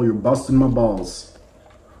 Marl, you're busting my balls.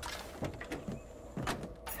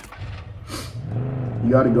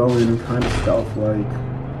 You gotta go in kind of stealth-like.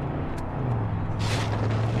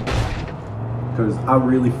 Because I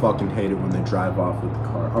really fucking hate it when they drive off with the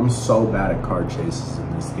car. I'm so bad at car chases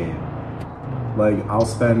in this game. Like, I'll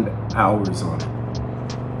spend hours on it.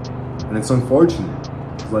 And it's unfortunate.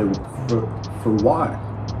 It's like, for what?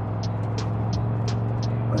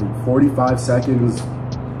 Like 45 seconds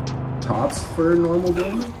tops for a normal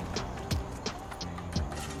game?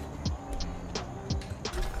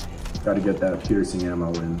 Gotta get that piercing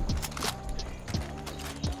ammo in.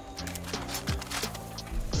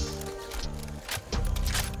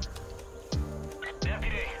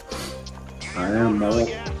 Deputy, I am, Mo. is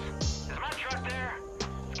my truck there?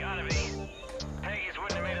 It's gotta be. Peggy's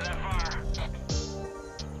wouldn't have made it that far.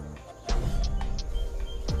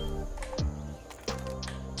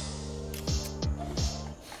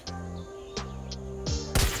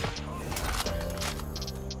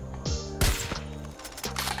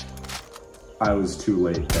 I was too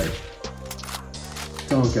late there.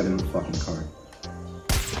 Don't get in the fucking car.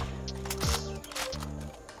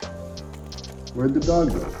 Where'd the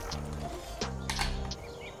dog go?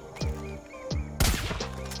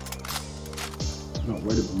 No,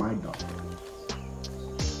 where did my dog go?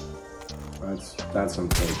 That's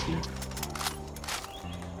unfortunate.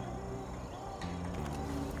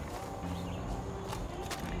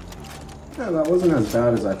 Yeah, that wasn't as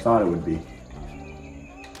bad as I thought it would be.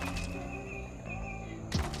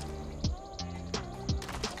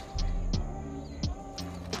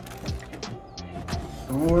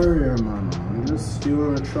 Don't worry, hermano. I'm just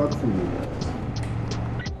stealing a truck from you guys.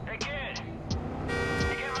 Hey, kid.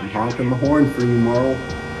 I'm honking the horn for you, Marl.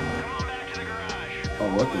 Come on back to the garage. Oh,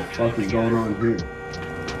 what the fuck is going on here?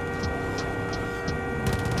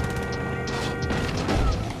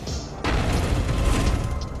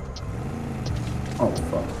 Oh,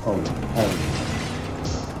 fuck. Oh,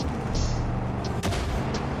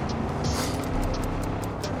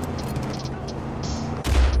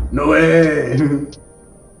 no way!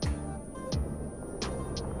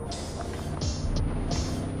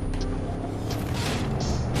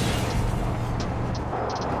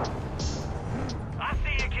 I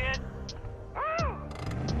see you, kid. Woo!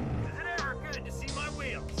 Is it ever good to see my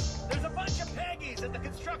wheels? There's a bunch of Peggies at the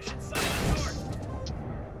construction site north.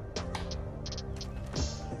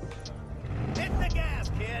 Hit the gas,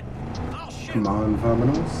 kid. I'll shoot. Come on,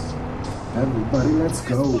 Vamonos. Everybody, let's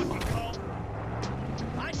go.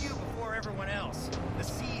 I knew before everyone else. The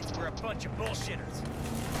Seeds were a bunch of bullshitters.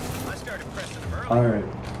 I started pressing them early. Alright.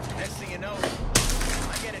 Next thing you know,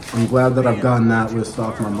 I get in I'm glad that I've trouble gotten that list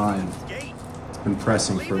off my mind. gate. It's been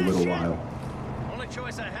pressing for a little while. Only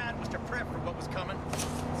choice I had was to prep for what was coming.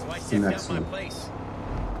 So I the decked next out my one? place.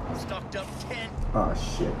 Stocked up 10. Oh,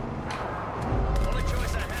 shit. Only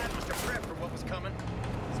choice I had was to prep for what was coming.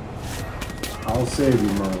 I'll save you,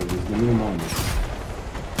 Merle. Just give me a moment.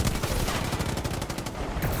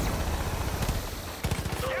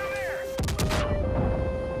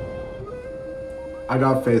 I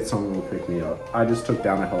got faith someone will pick me up. I just took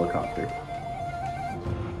down a helicopter.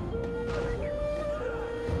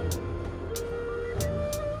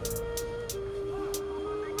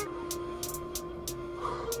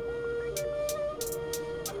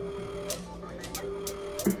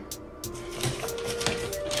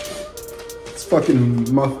 It's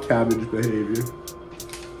fucking muff cabbage behavior.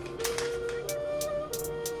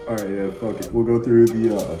 Alright, yeah, fuck it. We'll go through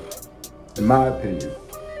the, in my opinion,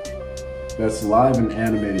 best live and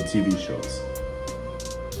animated TV shows.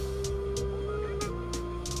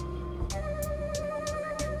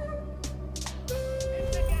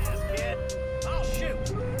 Hit the gas, kid. I'll shoot.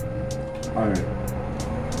 Alright.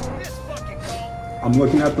 This fucking call. I'm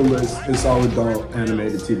looking at the list. It's all adult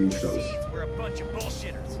animated TV shows. We're a bunch of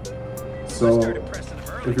bullshitters. So,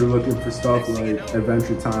 if you're looking for stuff like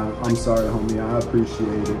Adventure Time, I'm sorry, homie. I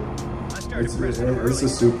appreciate it. It's a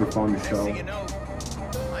super fun show.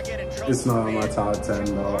 It's not on my top 10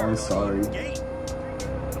 though. I'm sorry.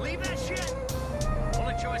 Believe that shit?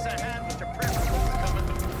 Only choice I had was to prep for what was coming.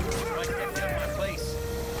 So I decked out my place.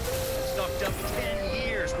 Stocked up 10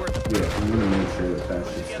 years worth of Yeah, I'm gonna make sure that that's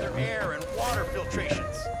just together air and water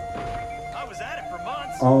filtrations. I was at it for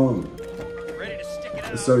months. Ready to stick it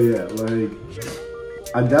out. So yeah, like,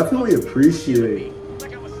 I definitely appreciate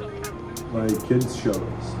like kids shows,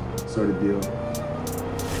 sort of deal.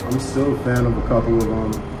 I'm still a fan of a couple of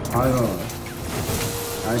them. I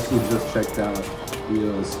actually just checked out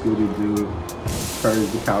the Scooby-Doo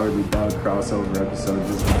Courage the Cowardly Dog crossover episode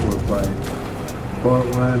just before play. But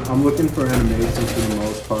when I'm looking for animation for the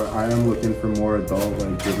most part, I am looking for more adult,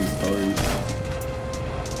 like, driven stories.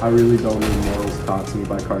 I really don't need morals taught to me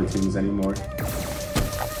by cartoons anymore.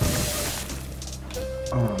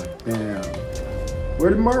 Oh, damn. Where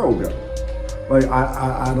did Marl go? Like,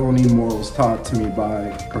 I don't need morals taught to me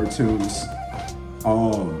by cartoons.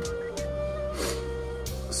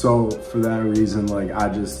 So for that reason, like, I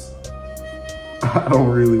don't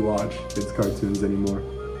really watch kids cartoons anymore.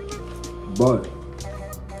 But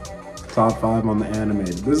top 5 on the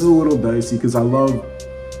animated. This is a little dicey because I love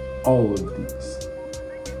all of these.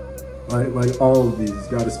 Like all of these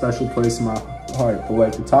got a special place in my heart. But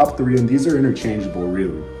like the top 3, and these are interchangeable,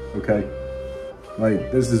 really. Okay.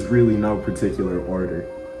 Like, this is really no particular order.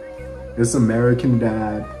 It's American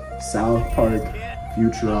Dad, South Park,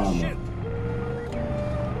 Futurama.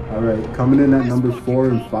 Alright, coming in at number 4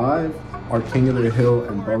 and 5 are King of the Hill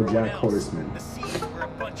and BoJack Horseman.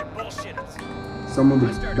 Some of the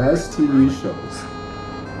best TV shows.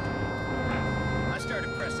 I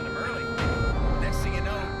started pressing them early. Next thing you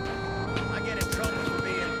know, I get in trouble for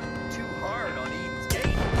being too hard on Eden's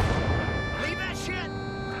gate. Believe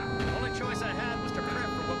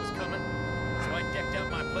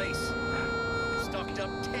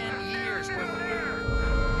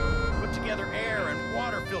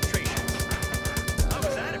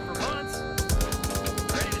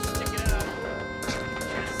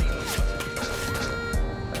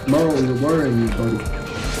Merle, you're worrying me, buddy.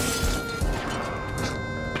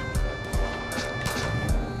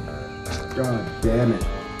 God damn it.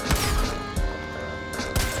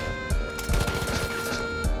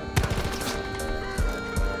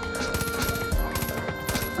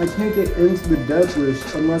 I can't get into the Death Wish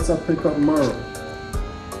unless I pick up Merle.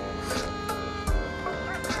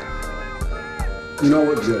 You know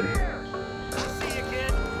what? Good.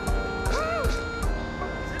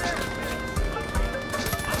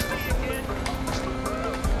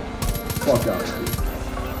 Fuck out, dude.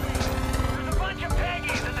 There's a bunch of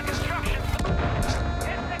Peggies in the construction.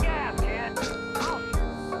 Hit the gas, kid.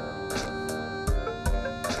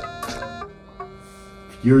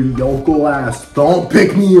 Your yokel ass, don't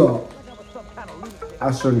pick me up.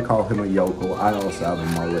 I shouldn't call him a yokel. I also have a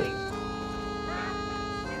mullet.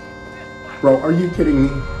 Bro, are you kidding me?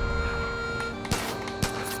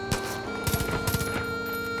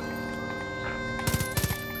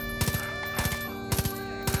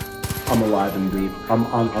 I'm aliving, dude. I'm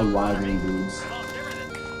unaliving dudes.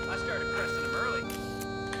 I started pressing them early.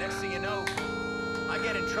 Next thing you know, I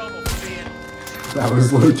get in trouble for being... That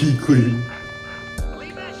was low-key clean.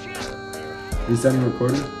 Leave that shit! Resetting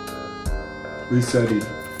recording? Resetting.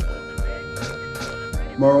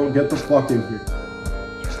 Morrow, get the fuck in here.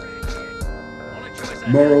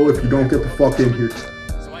 Morrow, if you don't get the fuck in here.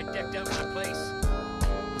 So I decked out my place.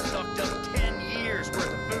 Stocked up 10 years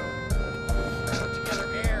worth of food. Put together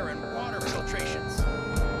air and water filtrations.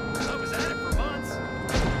 I was at it for months.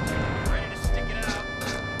 Ready to stick it out.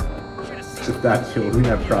 Should've seen If that killed me,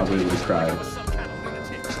 I probably would have cried. I was some kind of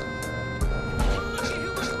lunatic.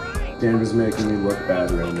 Dan is making me look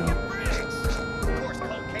bad right now. Of course,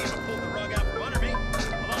 Colt came and pulled the rug out from under me. I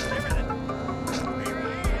lost everything. Here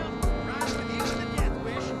I am, riding with you in the Death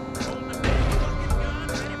Wish, holding a big fucking gun,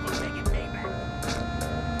 ready for taking payback.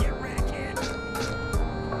 Get ready, kid.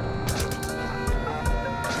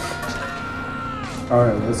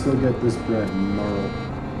 Alright, let's go get this bread, Merle.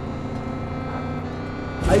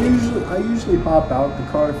 I usually hop out the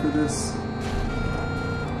car for this,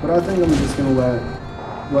 but I think I'm just gonna let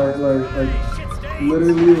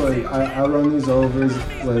literally I run these overs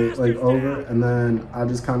over, and then I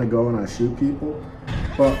just kind of go and I shoot people.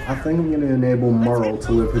 But I think I'm gonna enable Merle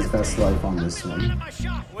to live his best life on this one. My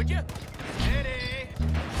shot, would you? Steady,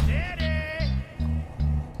 steady.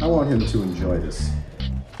 I want him to enjoy this.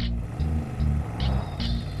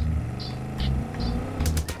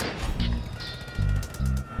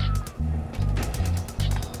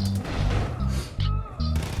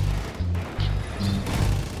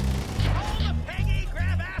 All the Peggy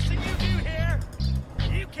grab ass that you do here,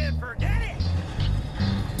 you can forget it.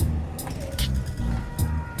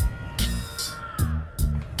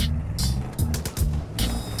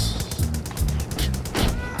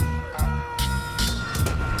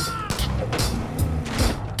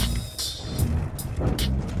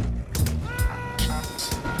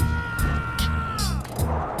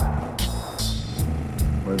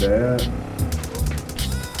 Where they at?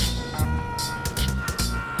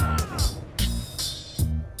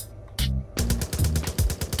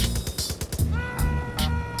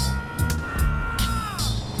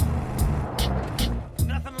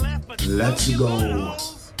 Nothing left but Let's smoking go. bullet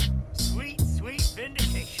holes. Sweet, sweet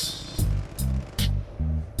vindication.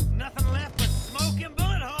 Nothing left but smoking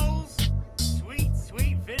bullet holes. Sweet,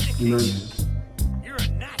 sweet vindication. You're a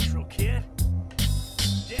natural, kid.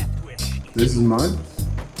 Death Wish. This is mine?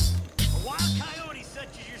 A wild coyote such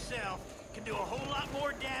as yourself can do a whole lot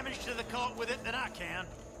more damage to the cult with it than I can.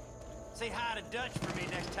 Say hi to Dutch for me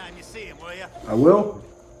next time you see him, will ya? I will.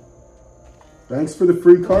 Thanks for the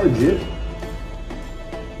free card, Jit.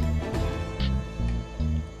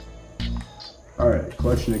 Alright,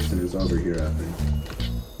 Clutch Nixon is over here, I think.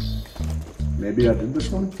 Maybe I did this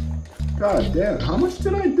one? God damn, how much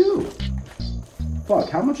did I do? Fuck,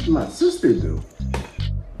 how much did my sister do?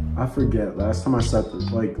 I forget. Last time I set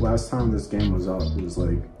the, last time this game was up, it was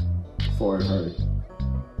before her.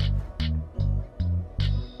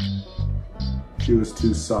 She was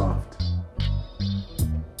too soft.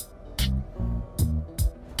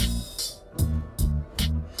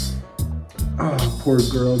 Oh, poor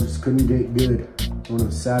girl just couldn't get good. One of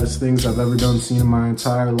the saddest things I've ever done seen in my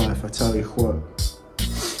entire life, I tell you what.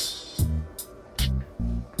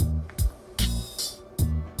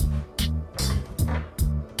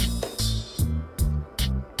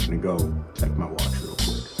 I'm gonna go check my watch real quick.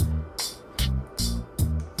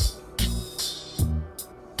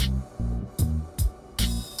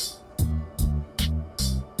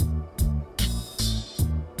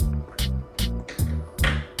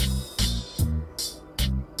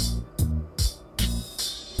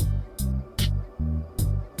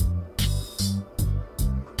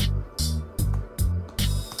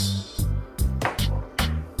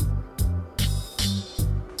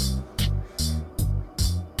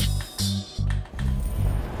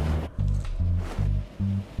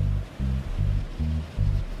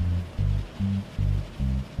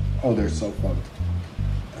 Oh, they're so fucked.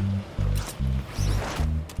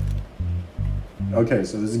 Okay,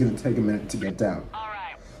 so this is gonna take a minute to get down.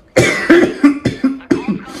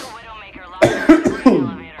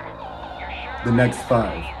 The next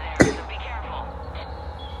 5.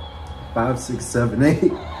 5, 6, 7,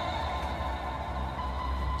 8.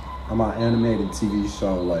 I'm on animated TV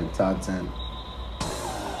show like top 10.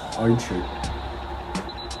 Archer.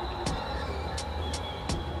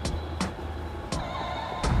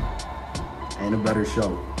 Ain't a better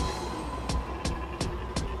show.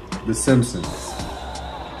 The Simpsons.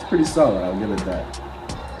 It's pretty solid, I'll give it that.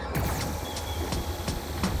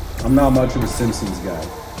 I'm not much of a Simpsons guy,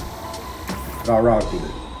 but I'll rock with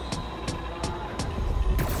it.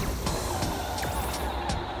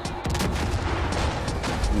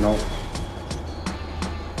 You know?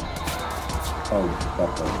 Oh,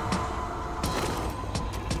 fuck that.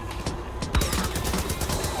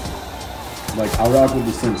 Like, I'll rock with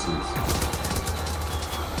the Simpsons.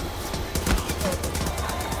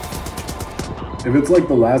 If it's like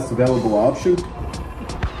the last available option,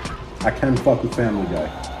 I can fuck with Family Guy.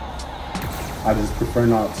 I just prefer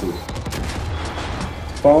not to.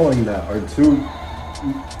 Following that are two.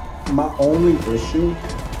 My only issue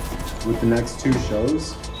with the next 2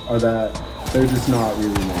 shows are that they're just not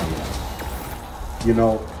really long enough. You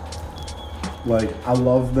know, like, I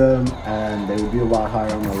love them and they would be a lot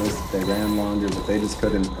higher on my list if they ran longer, but they just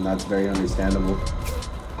couldn't, and that's very understandable.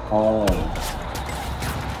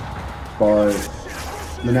 But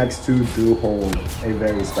the next 2 do hold a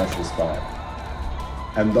very special spot.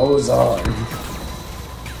 And those are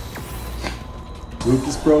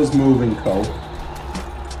Lucas Bros Moving Co.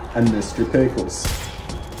 and Mr. Pickles.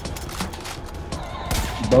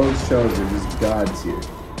 Those shows are just God tier.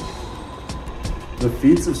 The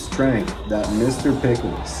feats of strength that Mr.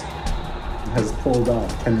 Pickles has pulled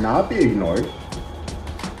off cannot be ignored.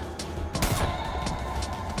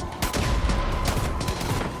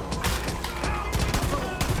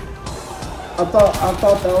 I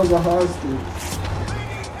thought that was a hostage.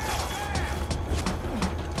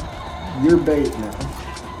 You're bait now.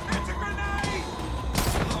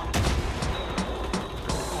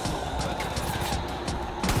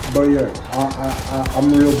 But yeah,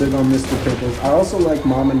 I'm real big on Mr. Pickles. I also like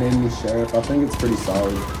Mama Named Me Sheriff. I think it's pretty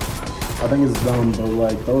solid. I think it's dumb, but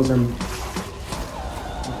like those are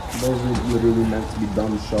literally meant to be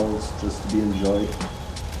dumb shows just to be enjoyed.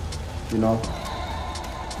 You know?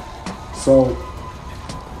 So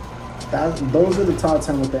those are the top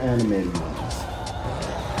 10 with the animated ones.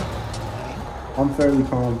 I'm fairly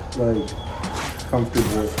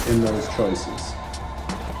comfortable in those choices.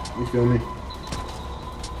 You feel me?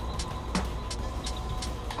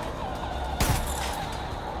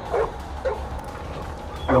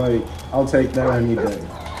 Like, I'll take that any day.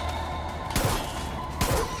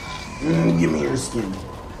 Give me your skin.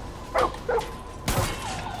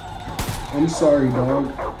 I'm sorry,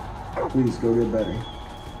 dog. Please go get better.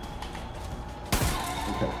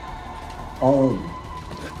 Okay.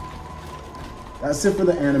 That's it for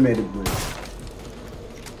the animated list.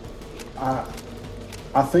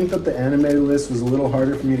 I think that the animated list was a little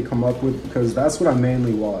harder for me to come up with because that's what I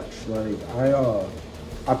mainly watch. Like,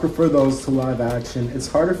 I prefer those to live action. It's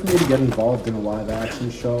harder for me to get involved in a live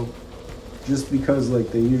action show just because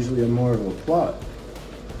like they usually are more of a plot.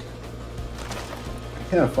 I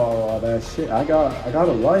can't follow all that shit. I got a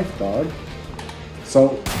life, dog.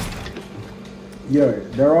 So yeah,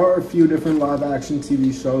 there are a few different live action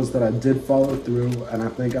TV shows that I did follow through, and I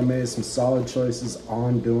think I made some solid choices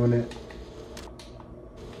on doing it.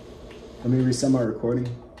 Let me reset my recording.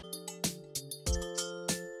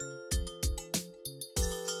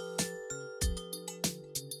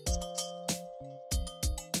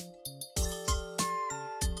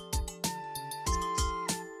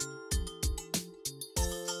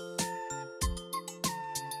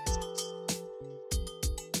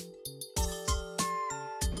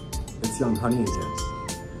 It's Young Honey again.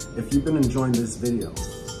 If you've been enjoying this video,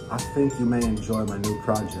 I think you may enjoy my new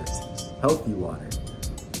project, Healthy Water.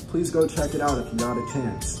 Please go check it out if you got a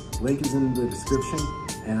chance. Link is in the description,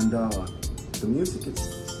 and the music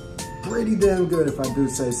is pretty damn good if I do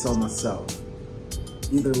say so myself.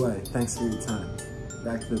 Either way, thanks for your time.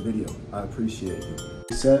 Back to the video. I appreciate you.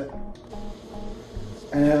 Set.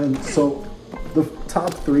 And so the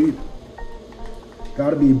top 3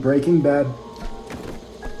 gotta be Breaking Bad,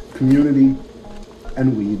 Community,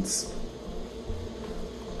 and Weeds.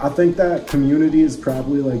 I think that Community is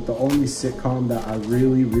probably like the only sitcom that I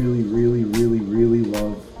really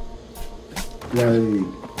love, like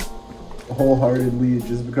wholeheartedly,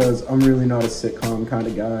 just because I'm really not a sitcom kind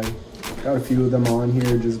of guy. Got a few of them on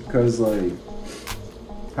here just because like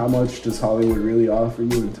how much does Hollywood really offer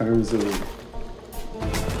you in terms of,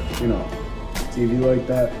 you know, TV like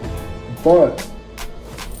that? But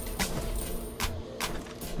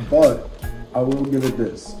I will give it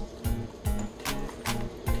this.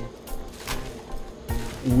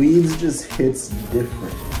 Weeds just hits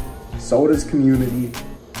different. So does Community,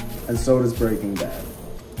 and so does Breaking Bad.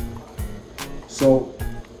 So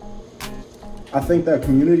I think that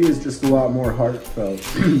Community is just a lot more heartfelt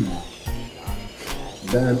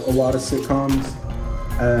than a lot of sitcoms,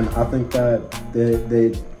 and I think that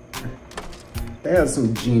they had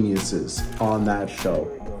some geniuses on that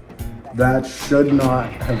show that should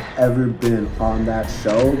not have ever been on that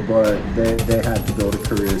show, but they had to go to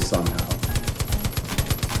career somehow.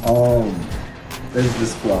 It's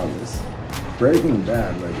just flawless. Breaking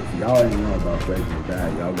Bad, like, if y'all ain't know about Breaking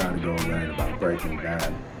Bad, y'all gotta go learn about Breaking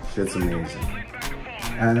Bad. Shit's amazing.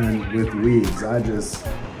 And with Weeds,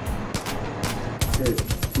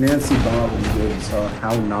 Nancy Bobbin gives a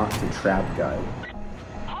How Not to Trap guide.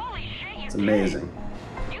 It's amazing.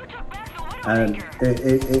 And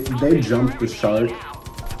they jumped the shark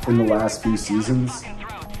in the last few seasons.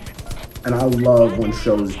 And I love when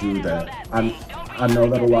shows do that. I know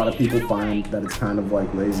that a lot of people find that it's kind of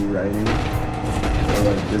like lazy writing or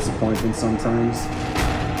like disappointing sometimes.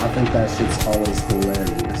 I think that shit's always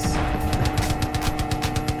hilarious.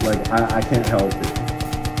 Like, I can't help it.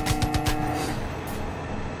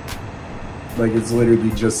 Like, it's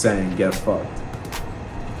literally just saying, get fucked.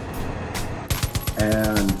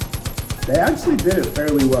 And they actually did it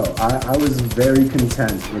fairly well. I was very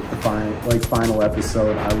content with the final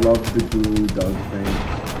episode. I loved the Guru Doug thing.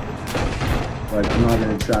 Like, I'm not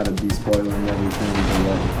gonna try to be spoiling everything,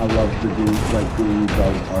 but I love the Guru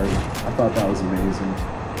Doug art. I thought that was amazing.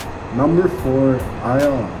 Number 4, I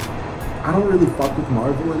don't really fuck with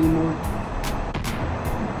Marvel anymore,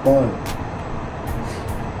 but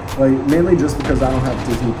like mainly just because I don't have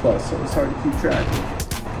Disney Plus, so it's hard to keep track.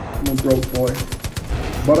 I'm a broke boy,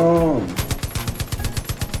 but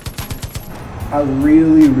I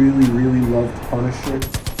really loved Punisher.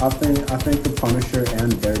 I think the Punisher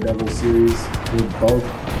and Daredevil series were both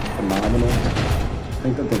phenomenal. I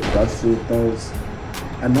think that they crushed it with those.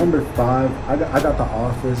 And number 5, I got The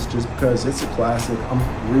Office just because it's a classic. I'm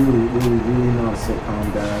really not a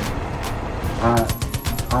sitcom guy.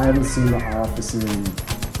 I haven't seen The Office in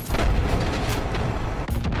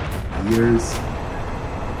years,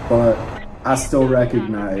 but I still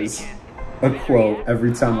recognize a quote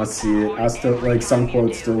every time I see it. I still, like, some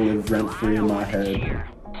quotes still live rent-free in my head.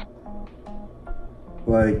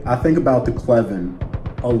 Like, I think about the Clevin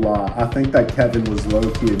a lot. I think that Kevin was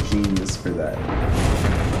low-key a genius for that.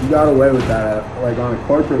 He got away with that, like, on a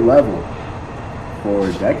corporate level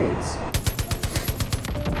for decades.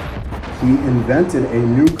 He invented a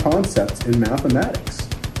new concept in mathematics.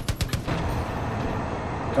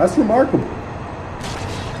 That's remarkable.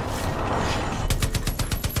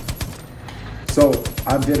 So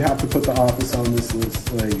I did have to put The Office on this list.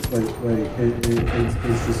 It's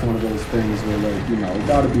just one of those things where, like, you know, it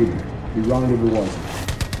gotta be there. Be wrong if it wasn't.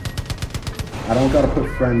 I don't gotta put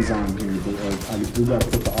Friends on here, but like, I do gotta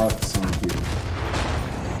put The Office on here.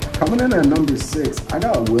 Coming in at number 6, I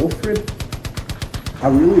got Wilfred. I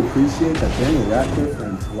really appreciate that Daniel Radcliffe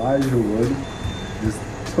and Elijah Wood just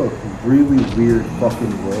took really weird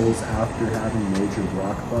fucking roles after having major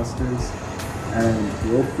blockbusters. And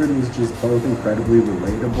Wilfred was just both incredibly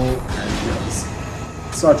relatable and just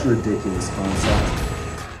such a ridiculous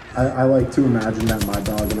concept. I like to imagine that my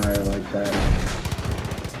dog and I are like that.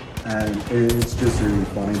 And it's just really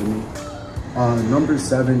funny to me. Number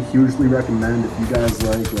 7, hugely recommend if you guys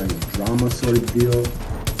like drama sort of deal.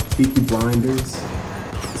 Peaky Blinders.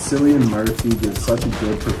 Cillian Murphy gives such a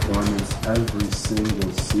good performance every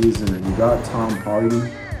single season, and you got Tom Hardy.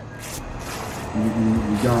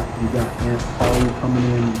 You got Aunt Polly coming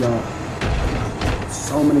in. You got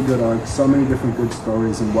so many good arcs, so many different good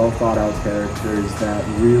stories, and well thought out characters that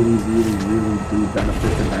really do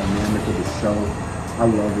benefit the dynamic of the show. I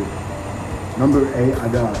love it. Number 8, I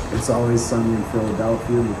got It's Always Sunny in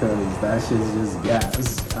Philadelphia because that shit is just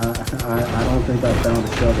gas. I don't think I found a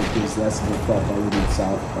show that gives less of a fuck other than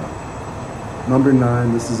South Park. Number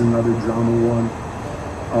 9, this is another drama one.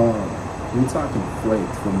 We talking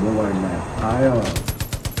Flake from Will Arnett.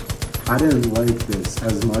 I didn't like this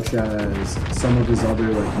as much as some of his other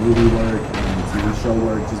like movie work and TV show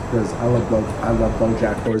work, just because I love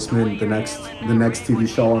BoJack Horseman. The next TV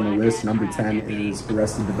show on the list, number 10, is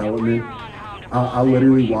Arrested Development. I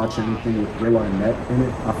literally watch anything with Will Arnett in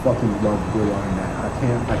it. I fucking love Will Arnett. I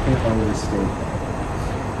can't overstate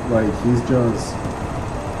that. Like, he's just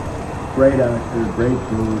great actor, great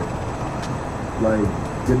dude. Like,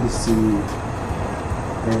 good to see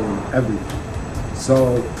in everything.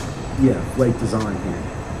 So yeah, Flake design here.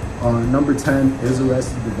 Number 10 is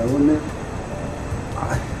Arrested Development.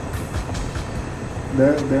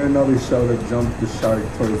 They're another show that jumped the shark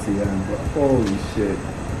towards the end, but holy shit.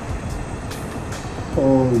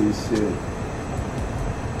 Holy shit.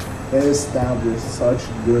 They established such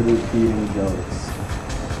good repeating jokes.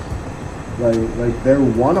 Like their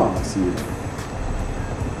one-offs even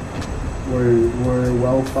were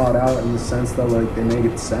well thought out in the sense that like they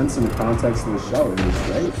make sense in the context of the show. It was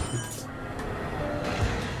great.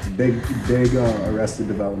 Big Arrested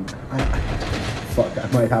Development. Fuck, I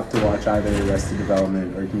might have to watch either Arrested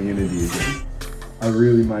Development or Community again. I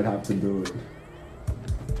really might have to do it.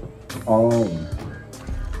 What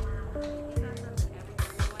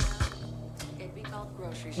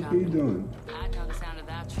are you doing? I'd know the sound of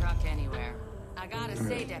that truck anywhere. I gotta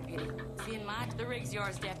say, Deputy, seeing the rig's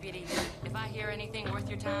yours, Deputy. If I hear anything worth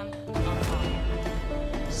your time, I'll call you.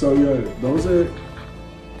 So yeah, those are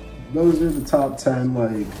the top 10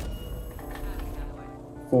 like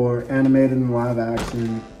for animated and live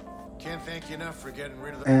action. Can't thank you enough for getting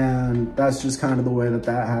rid of the... And that's just kind of the way that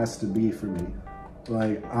has to be for me.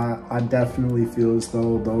 Like I definitely feel as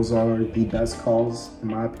though those are the best calls in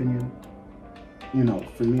my opinion. You know,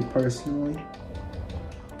 for me personally.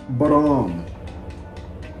 But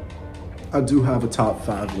I do have a top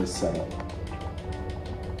 5 list set up.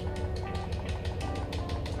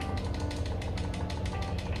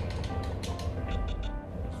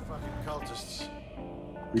 Fucking cultists.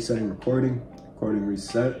 Resetting recording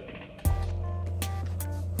reset.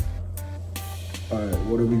 Alright,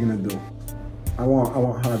 what are we gonna do? I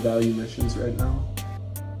want high value missions right now.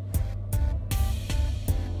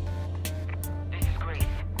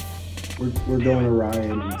 We're going to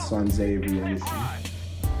Ryan and Son Xavier mission.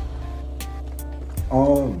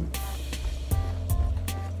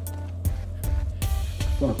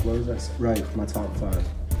 Fuck, what is that? Right, my top 5.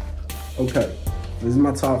 Okay, this is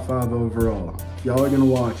my top 5 overall. If y'all are gonna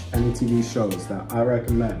watch any TV shows that I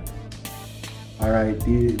recommend, alright,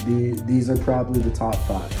 these are probably the top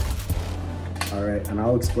 5. Alright, and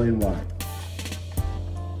I'll explain why.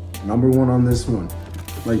 Number 1 on this one.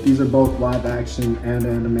 Like, these are both live action and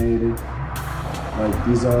animated. Like,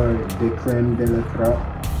 these are de creme de la crop.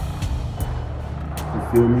 You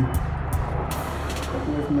feel me? Get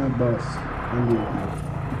away from that bus.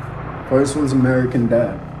 First one's American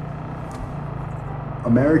Dad.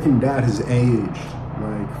 American Dad has aged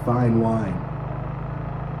like fine wine.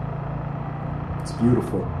 It's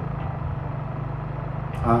beautiful.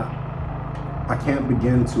 I can't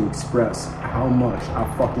begin to express how much I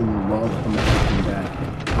fucking love American Dad.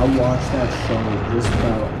 I watch that show just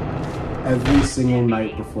about every single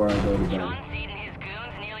night before I go to bed. John Seed and his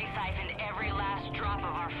goons nearly siphoned every last drop of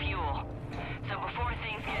our fuel. So before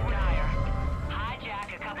things get dire,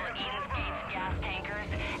 hijack a couple of Eden's Gates gas tankers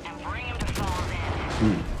and bring them to Falls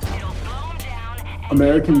End. It'll slow them down and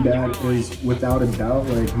American Dad is, without a doubt,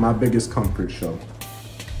 like my biggest comfort show.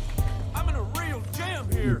 I'm in a real jam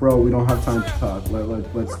here. Bro, we don't have time to talk.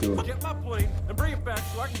 Let's do it. Get my plane and bring it back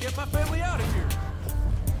so I can get my family out of here.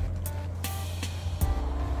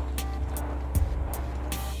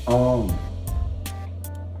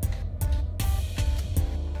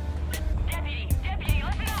 Deputy,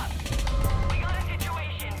 listen up! We got a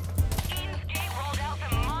situation. Eden's Gate rolled out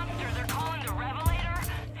some monster they're calling the Revelator.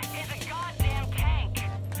 It's a goddamn tank.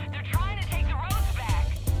 They're trying to take the roads back.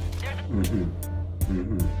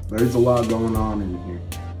 There's a lot going on in here.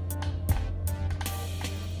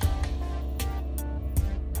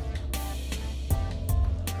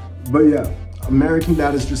 But yeah, American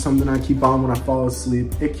Dad is just something I keep on when I fall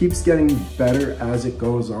asleep. It keeps getting better as it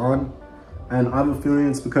goes on. And I have a feeling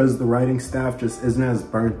it's because the writing staff just isn't as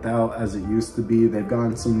burnt out as it used to be. They've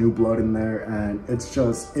gotten some new blood in there and it's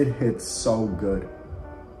just, it hits so good.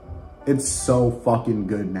 It's so fucking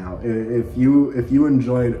good now. If you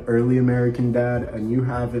enjoyed early American Dad and you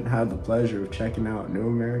haven't had the pleasure of checking out New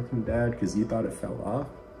American Dad because you thought it fell off,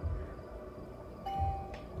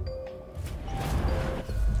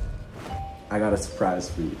 I got a surprise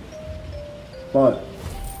for you. But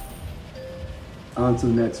on to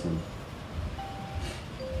the next one.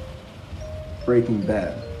 Breaking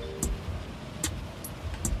Bad.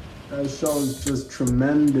 That show is just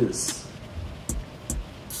tremendous.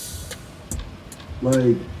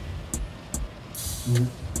 Like,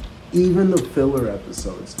 even the filler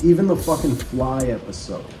episodes, even the fucking Fly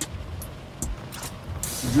episode,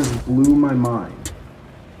 just blew my mind.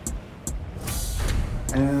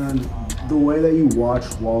 And the way that you watch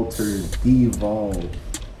Walter devolve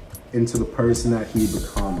into the person that he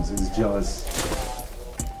becomes is just,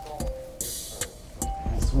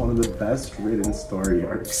 it's one of the best written story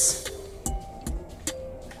arcs.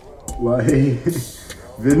 Like,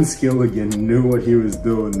 Vince Gilligan knew what he was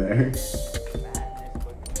doing there.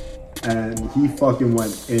 And he fucking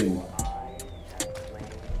went in.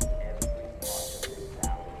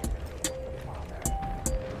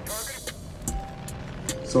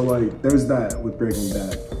 So like, there's that with Breaking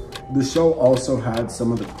Bad. The show also had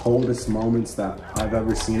some of the coldest moments that I've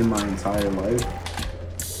ever seen in my entire life.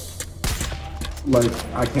 Like,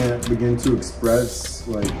 I can't begin to express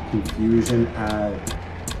like confusion at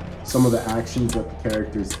some of the actions that the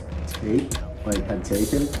characters had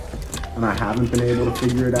taken, and I haven't been able to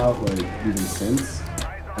figure it out like even since.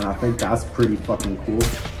 And I think that's pretty fucking cool.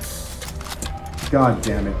 God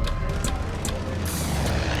damn it.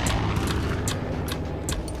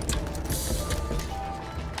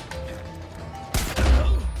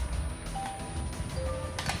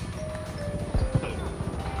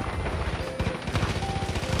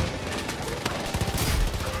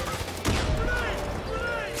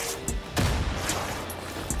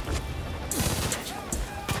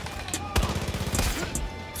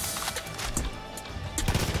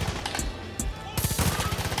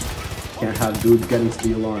 Can't have dudes getting to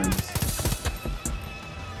the alarms.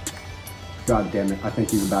 God damn it, I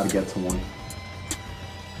think he's about to get to one.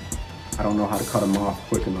 I don't know how to cut him off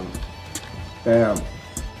quick enough. Damn.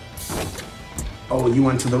 Oh, you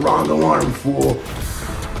went to the wrong alarm, fool.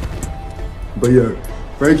 But yeah,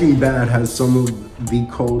 Breaking Bad has some of the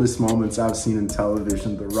coldest moments I've seen in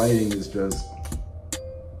television. The writing is just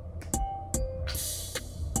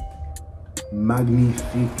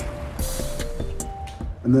magnifique.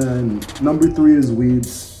 And then number 3 is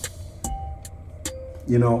Weeds.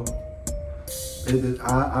 You know,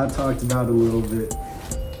 I talked about it a little bit.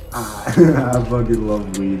 I fucking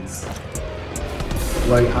love Weeds.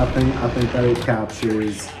 Like, I think that it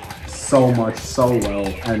captures so much so well,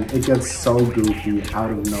 and it gets so goofy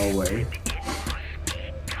out of nowhere.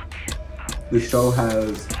 The show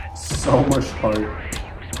has so much heart.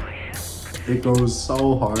 It goes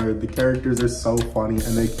so hard. The characters are so funny,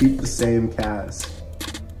 and they keep the same cast.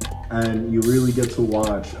 And you really get to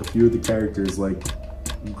watch a few of the characters like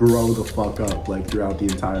grow the fuck up like throughout the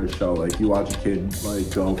entire show. Like, you watch a kid like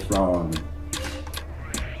go from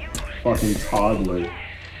fucking toddler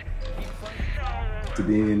to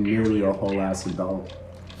being nearly a whole ass adult.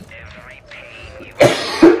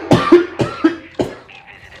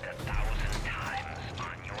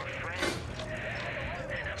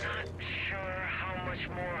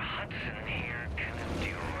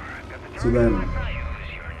 So then,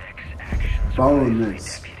 following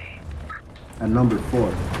this, at number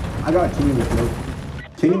 4, I got King of the Hill.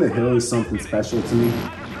 King of the Hill is something special to me.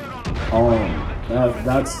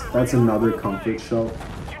 That's another comfort show.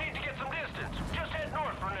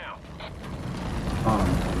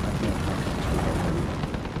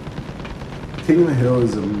 King of the Hill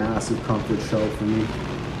is a massive comfort show for me.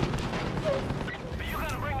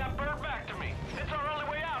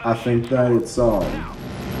 I think that it's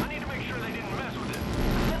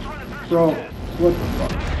bro, what the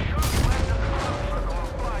fuck?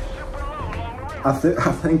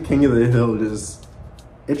 I think King of the Hill just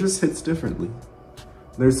hits differently.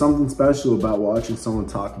 There's something special about watching someone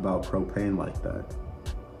talk about propane like that.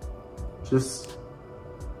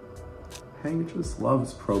 Hank just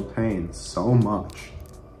loves propane so much.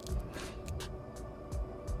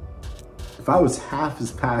 If I was half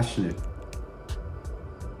as passionate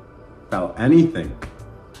about anything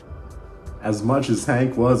as much as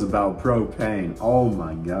Hank was about propane, oh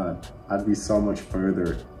my God, I'd be so much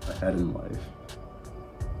further ahead in life.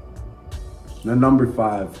 And then number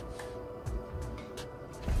 5,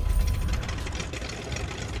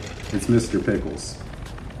 it's Mr. Pickles.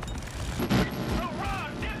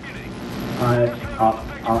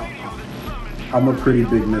 I'm a pretty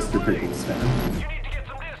big Mr. Pickles fan.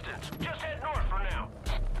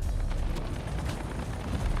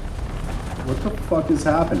 What the fuck is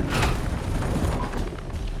happening?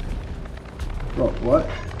 Bro, what?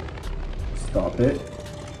 Stop it.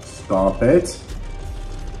 Stop it.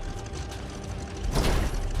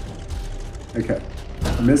 Okay.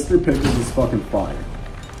 Mr. Pickles is fucking fire.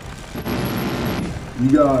 You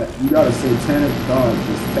got a satanic dog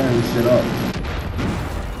just tearing shit up.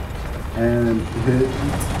 And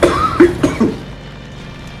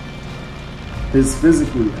his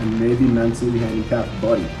physically and maybe mentally handicapped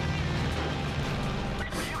buddy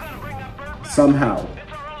somehow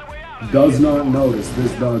does not notice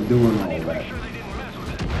this dog doing all that.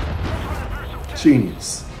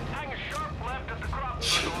 Genius.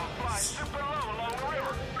 Genius.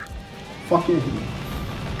 Fucking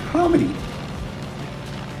comedy.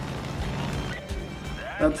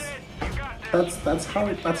 That's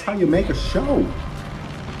how you make a show. Okay,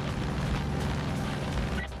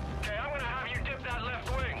 I'm gonna have you dip that left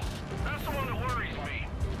wing. That's the one that worries me.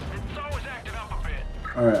 It's always acting up a bit.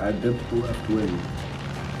 All right, I dipped the left wing.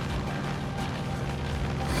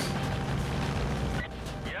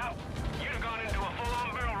 Yep, you'd have gone into a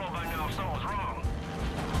full-on barrel roll by now if something was wrong.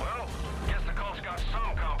 Well, guess the Colt's got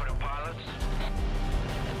some competent pilots.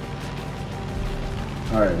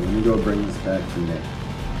 All right, let me go bring this back to Nick.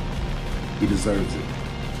 He deserves it.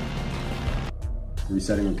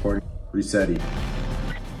 Resetting recording. Resetting.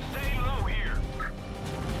 Stay low here.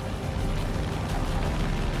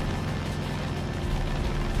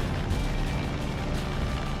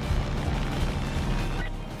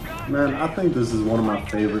 Man, I think this is one of my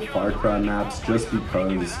favorite Far Cry maps just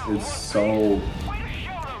because it's so... Way to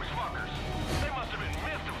show those fuckers. They must have been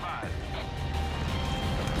mystified.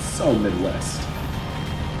 so Midwest.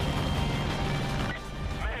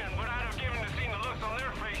 Man, what I'd have given to see the looks on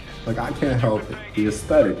their faces. Like, I can't help it. The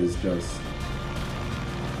aesthetic is just...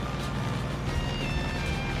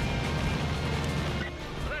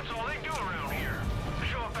 That's all they do around here.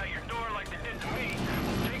 Show up at your door like they did to me.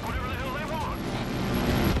 Take whatever the hell they want.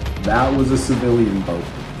 That was a civilian boat.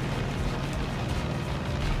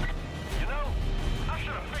 You know, I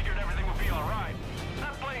should have figured everything would be all right.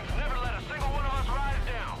 That plane's never let a single one of us ride it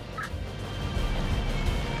down.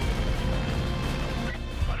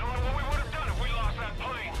 I don't know what we would have done if we lost that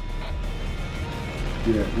plane.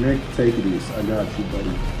 Yeah, Nick, take it easy. I got you,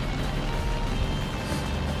 buddy.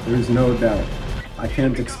 There's no doubt. I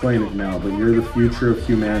can't explain it now, but you're the future of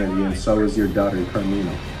humanity, and so is your daughter,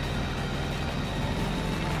 Carmina.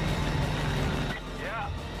 Yeah,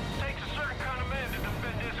 takes a certain kind of man to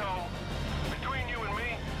defend his home. Between you and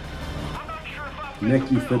me, I'm not sure if I fit Nick,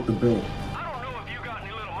 the you bill. fit the bill. I don't know if you got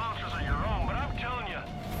any little monsters of your own, but I'm telling you,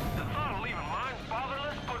 the thought of leaving mine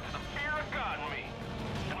fatherless puts the fear of God in me.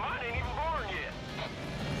 And mine ain't even born yet.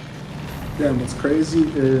 Damn, what's crazy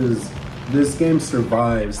is this game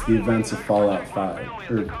survives the events of Fallout 5,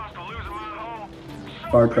 or Cost of losing my home.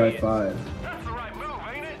 Far Cry 5. That's the right move,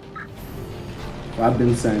 ain't it? If I've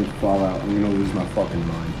been saying Fallout, I'm gonna lose my fucking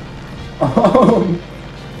mind.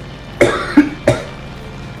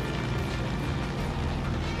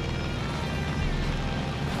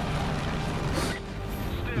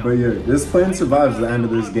 But yeah, this plane survives the end of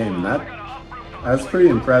this game, and that's pretty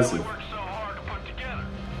impressive. Worked so hard to put together.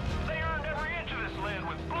 They earned every inch of this land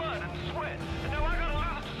with blood and sweat. And now I gotta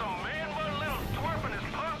lose it to some man-bun little twerp and his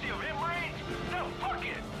posse of inmates? No, fuck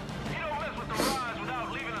it. You don't mess with the rise without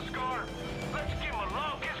leaving a scar. Let's give him a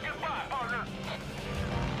long kiss goodbye, partner.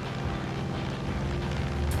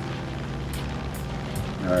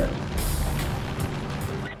 Alright.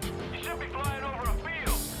 You should be flying over a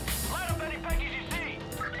field. Light up any peckies you see.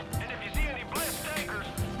 And if you see any bliss tankers,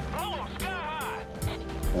 blow them sky high.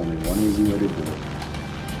 Only one easy way to do it.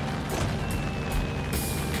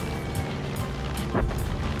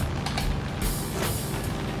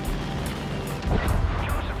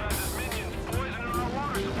 Joseph has his minions poisoning our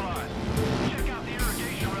water supply. Check out the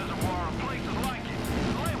irrigation reservoir and places like it.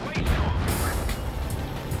 Lay waste to 'em.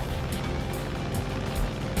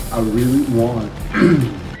 I really want...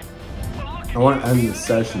 I want to end this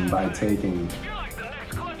session by taking You're like the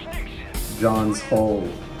next Clutch Nixon. John's whole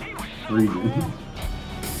region.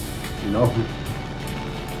 You know?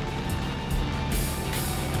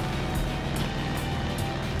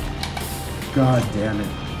 God damn it.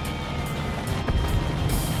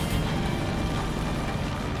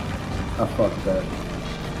 I fucked that.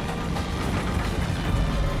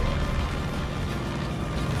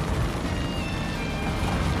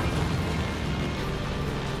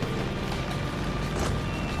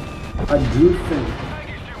 I do think,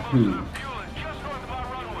 Fueling just north of our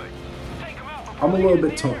runway. Take 'em out before I'm a they little get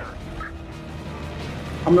bit torn.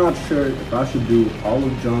 I'm not sure if I should do all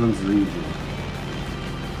of John's region,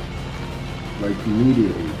 like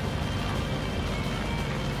immediately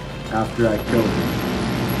after I kill him,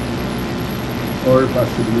 or if I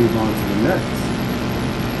should move on to the next,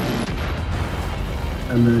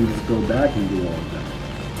 and then just go back and do all of that.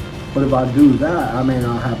 But if I do that, I may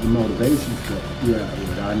not have the motivation to,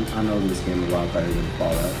 I know this game a lot better than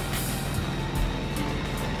Fallout.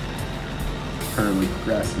 Currently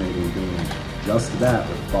procrastinating doing just that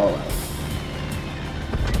with Fallout.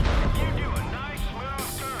 You do a nice smooth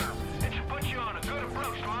turn. It should put you on a good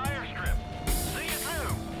approach to my airstrip. See you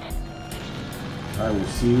soon. I will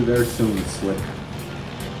see you there soon, Slick.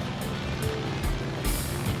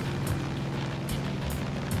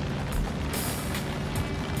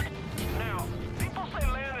 Now, people say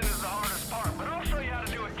landing is the hardest part, but I'll show you how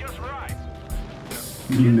to do it just right.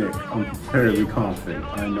 Nick, I'm fairly confident.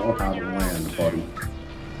 I know how to land, buddy.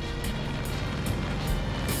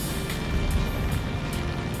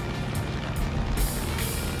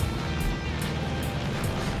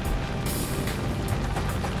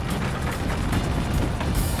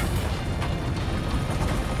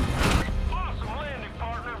 Awesome landing,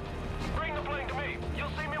 partner. Bring the plane to me. You'll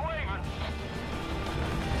see me waving.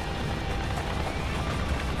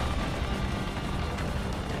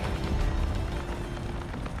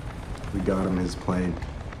 We got him his plane.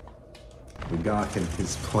 We got him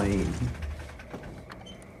his plane.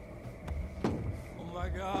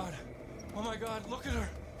 Oh my god, look at her.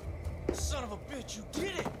 Son of a bitch, you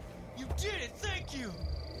did it. You did it, thank you.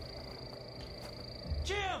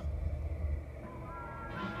 Kim!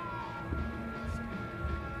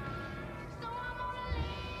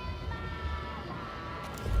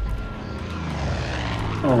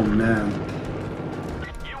 Oh man.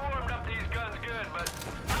 You warmed up these guns good, but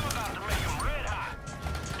I'm about to make them red hot.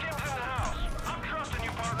 Kim's in the house. I'm trusting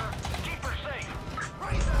you, partner. Keep her safe.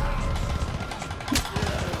 Right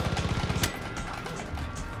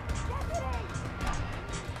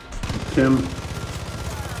Kim,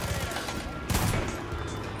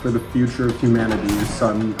 for the future of humanity, your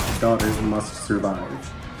son and daughters must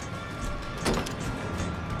survive.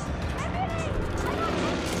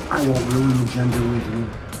 I won't ruin the gender with you.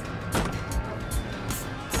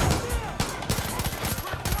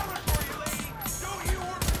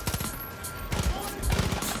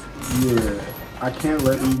 Yeah, I can't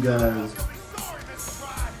let you guys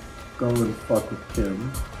go and fuck with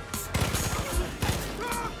Kim.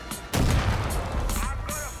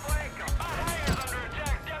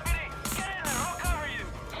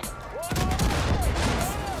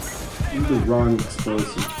 Use the wrong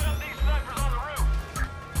explosive.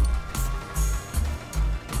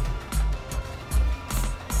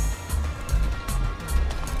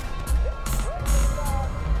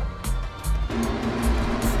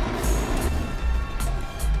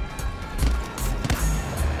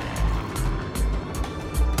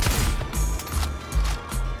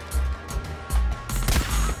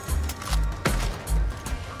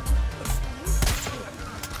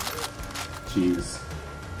 Jeez.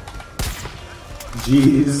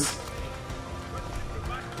 Jeez.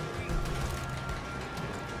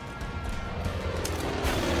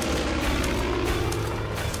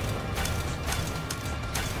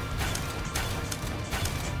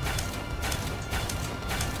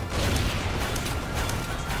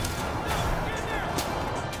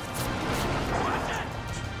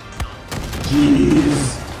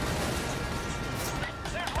 Jeez.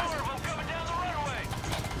 There's more of them coming down the runway.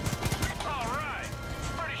 All right.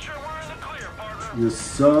 Pretty sure we're in the clear, partner. You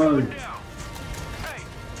suck. Hey,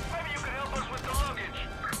 maybe you can help us with the luggage.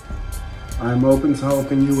 I'm open to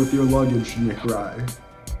helping you with your luggage, Nick Rye.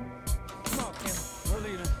 Come on, Kim. We're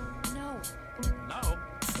leaving. No, No.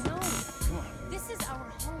 no. Come on. This is our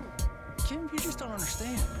home. Kim, you just don't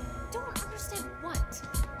understand. Don't understand what?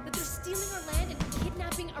 That they're stealing our land and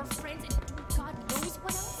kidnapping our friends and doing God knows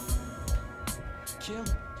what else? Kim.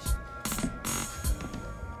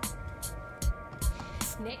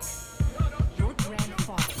 Nick, your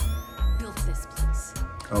grandfather built this place.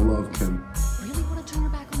 I love Kim. Really want to turn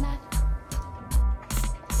your back on that?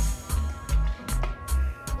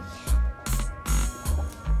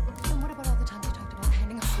 And what about all the times you talked about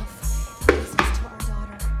handing off business to our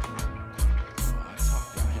daughter? Oh, I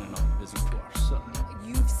talked about handing off business to our son.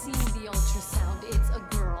 You've seen the ultrasound. It's a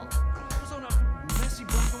girl. It was on a messy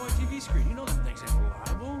black and white TV screen. You know them things ain't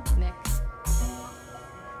reliable. Nick.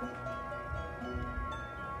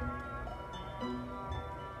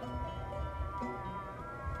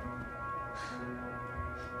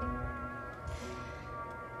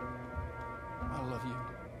 I love you.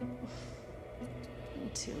 Me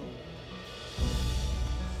too.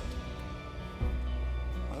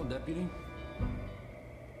 Well, deputy.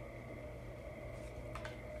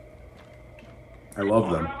 I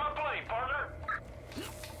love them. Grab my plane, partner.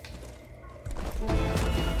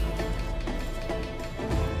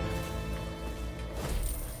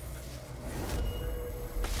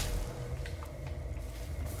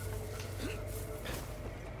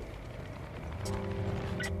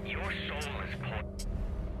 Your soul is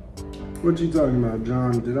What you talking about,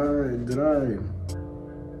 John?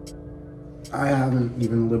 I haven't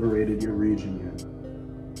even liberated your region yet.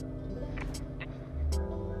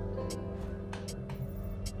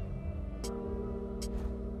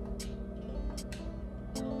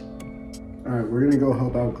 Alright, we're gonna go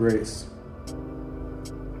help out Grace.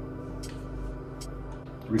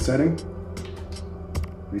 Resetting?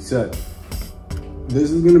 Reset.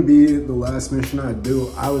 This is gonna be the last mission I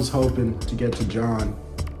do. I was hoping to get to John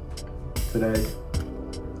today.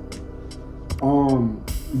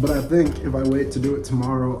 But I think if I wait to do it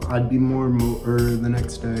tomorrow, I'd be more or the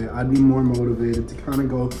next day, I'd be more motivated to kind of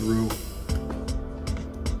go through,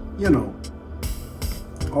 you know,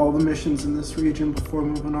 all the missions in this region before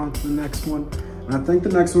moving on to the next one. And I think the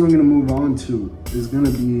next one I'm gonna move on to is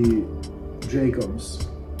gonna be Jacobs.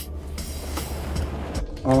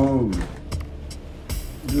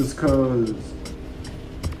 Just cause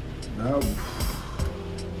that,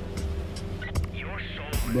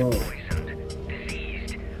 bro,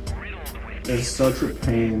 it's such a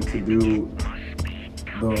pain to do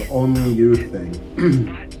the only you thing.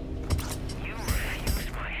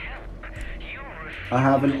 I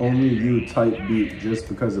have an only you type beat just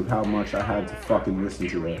because of how much I had to fucking listen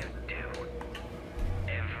to that.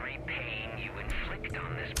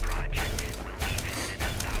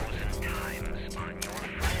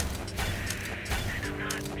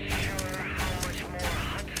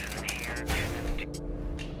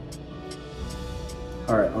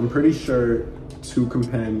 Alright, I'm pretty sure 2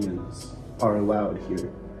 companions are allowed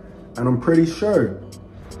here. And I'm pretty sure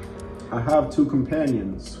I have 2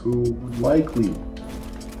 companions who would likely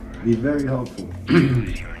be very helpful.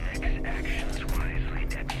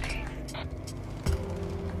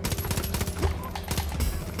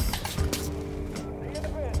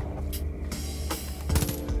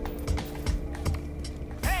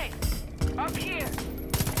 Hey! Up here!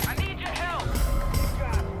 I need your help!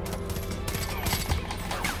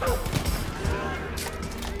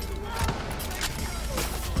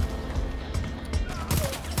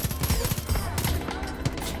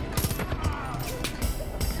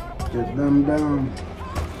 Get them down.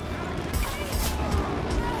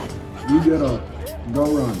 You get up. Go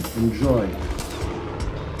run. Enjoy.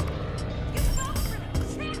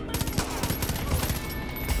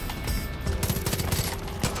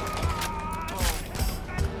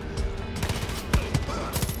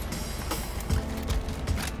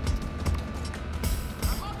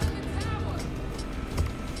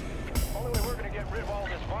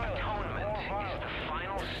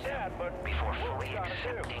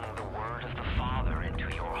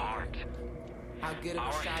 How good of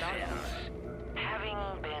a shot are you? Having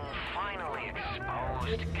been finally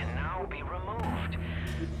exposed, can now be removed,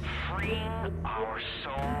 freeing our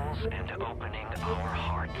souls and opening our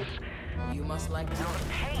hearts. You must like to. Now, the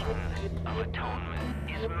pain of atonement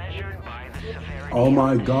is measured by the severity. Oh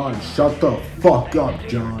my God! Shut the fuck up,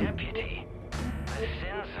 John. Deputy, the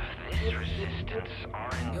sins of this resistance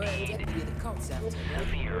are indeed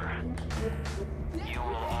severe. You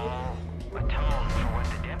will all atone for what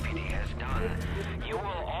the deputy has done. You will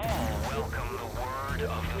all welcome the word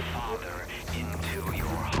of the Father into your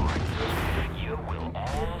hearts. You will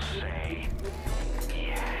all say,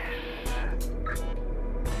 yes.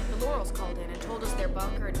 The Laurels called in and told us their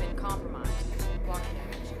bunker had been compromised. Walking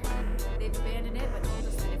damage. They've abandoned it, but told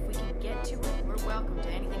us that if we can get to it, we're welcome to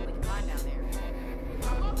anything we can find down there.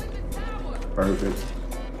 I'm up in the tower! Perfect.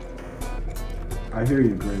 I hear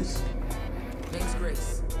you, Grace. Thanks,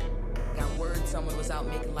 Grace. Got word someone was out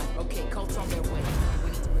making life. Okay, cults on their way.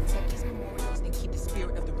 We need to protect these memorials and keep the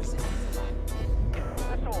spirit of the resistance alive.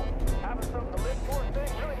 This'll having something to live for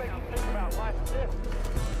things really makes you think about life and death.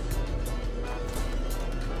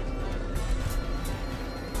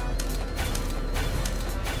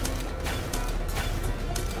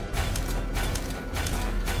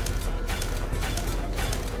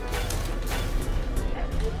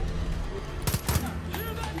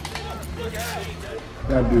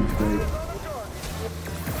 That dude's great.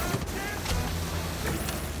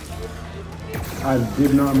 I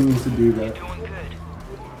did not mean to do that.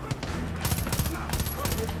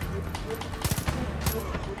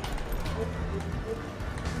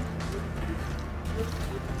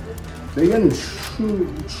 They getting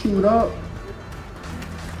chewed up.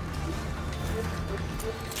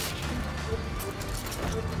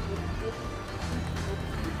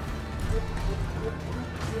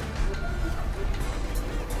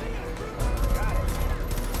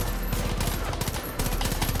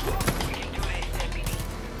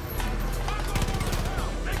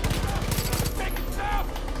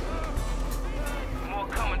 More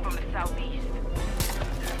coming from the southeast.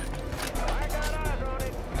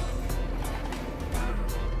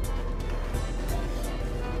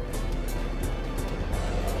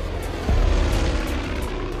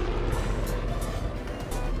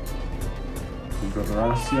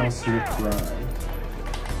 Gracias, McBride.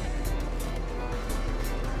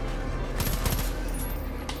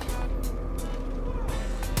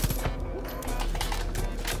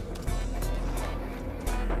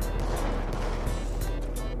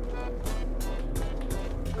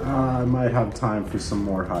 I might have time for some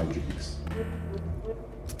more hijinks.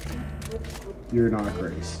 You're not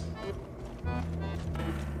Grace.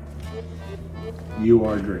 You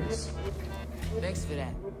are Grace. Thanks for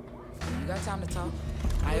that. You got time to talk?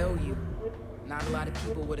 I owe you. Not a lot of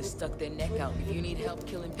people would have stuck their neck out. If you need help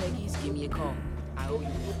killing Peggies, give me a call. I owe you.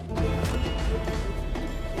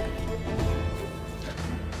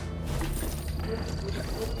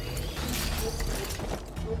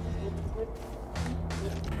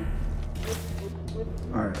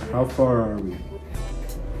 Alright, how far are we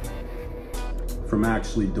from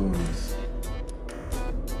actually doing this?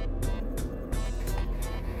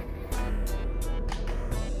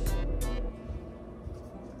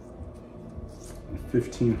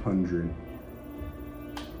 $1,500.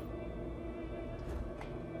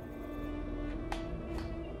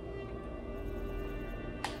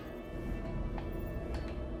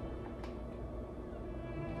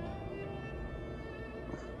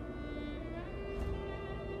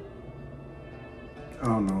 I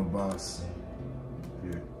don't know, boss.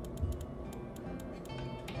 Yeah.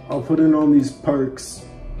 I'll put in all these perks,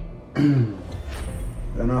 and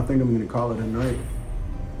I think I'm gonna call it a night.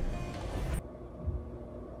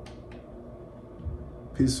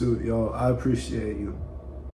 Peace out, y'all. I appreciate you.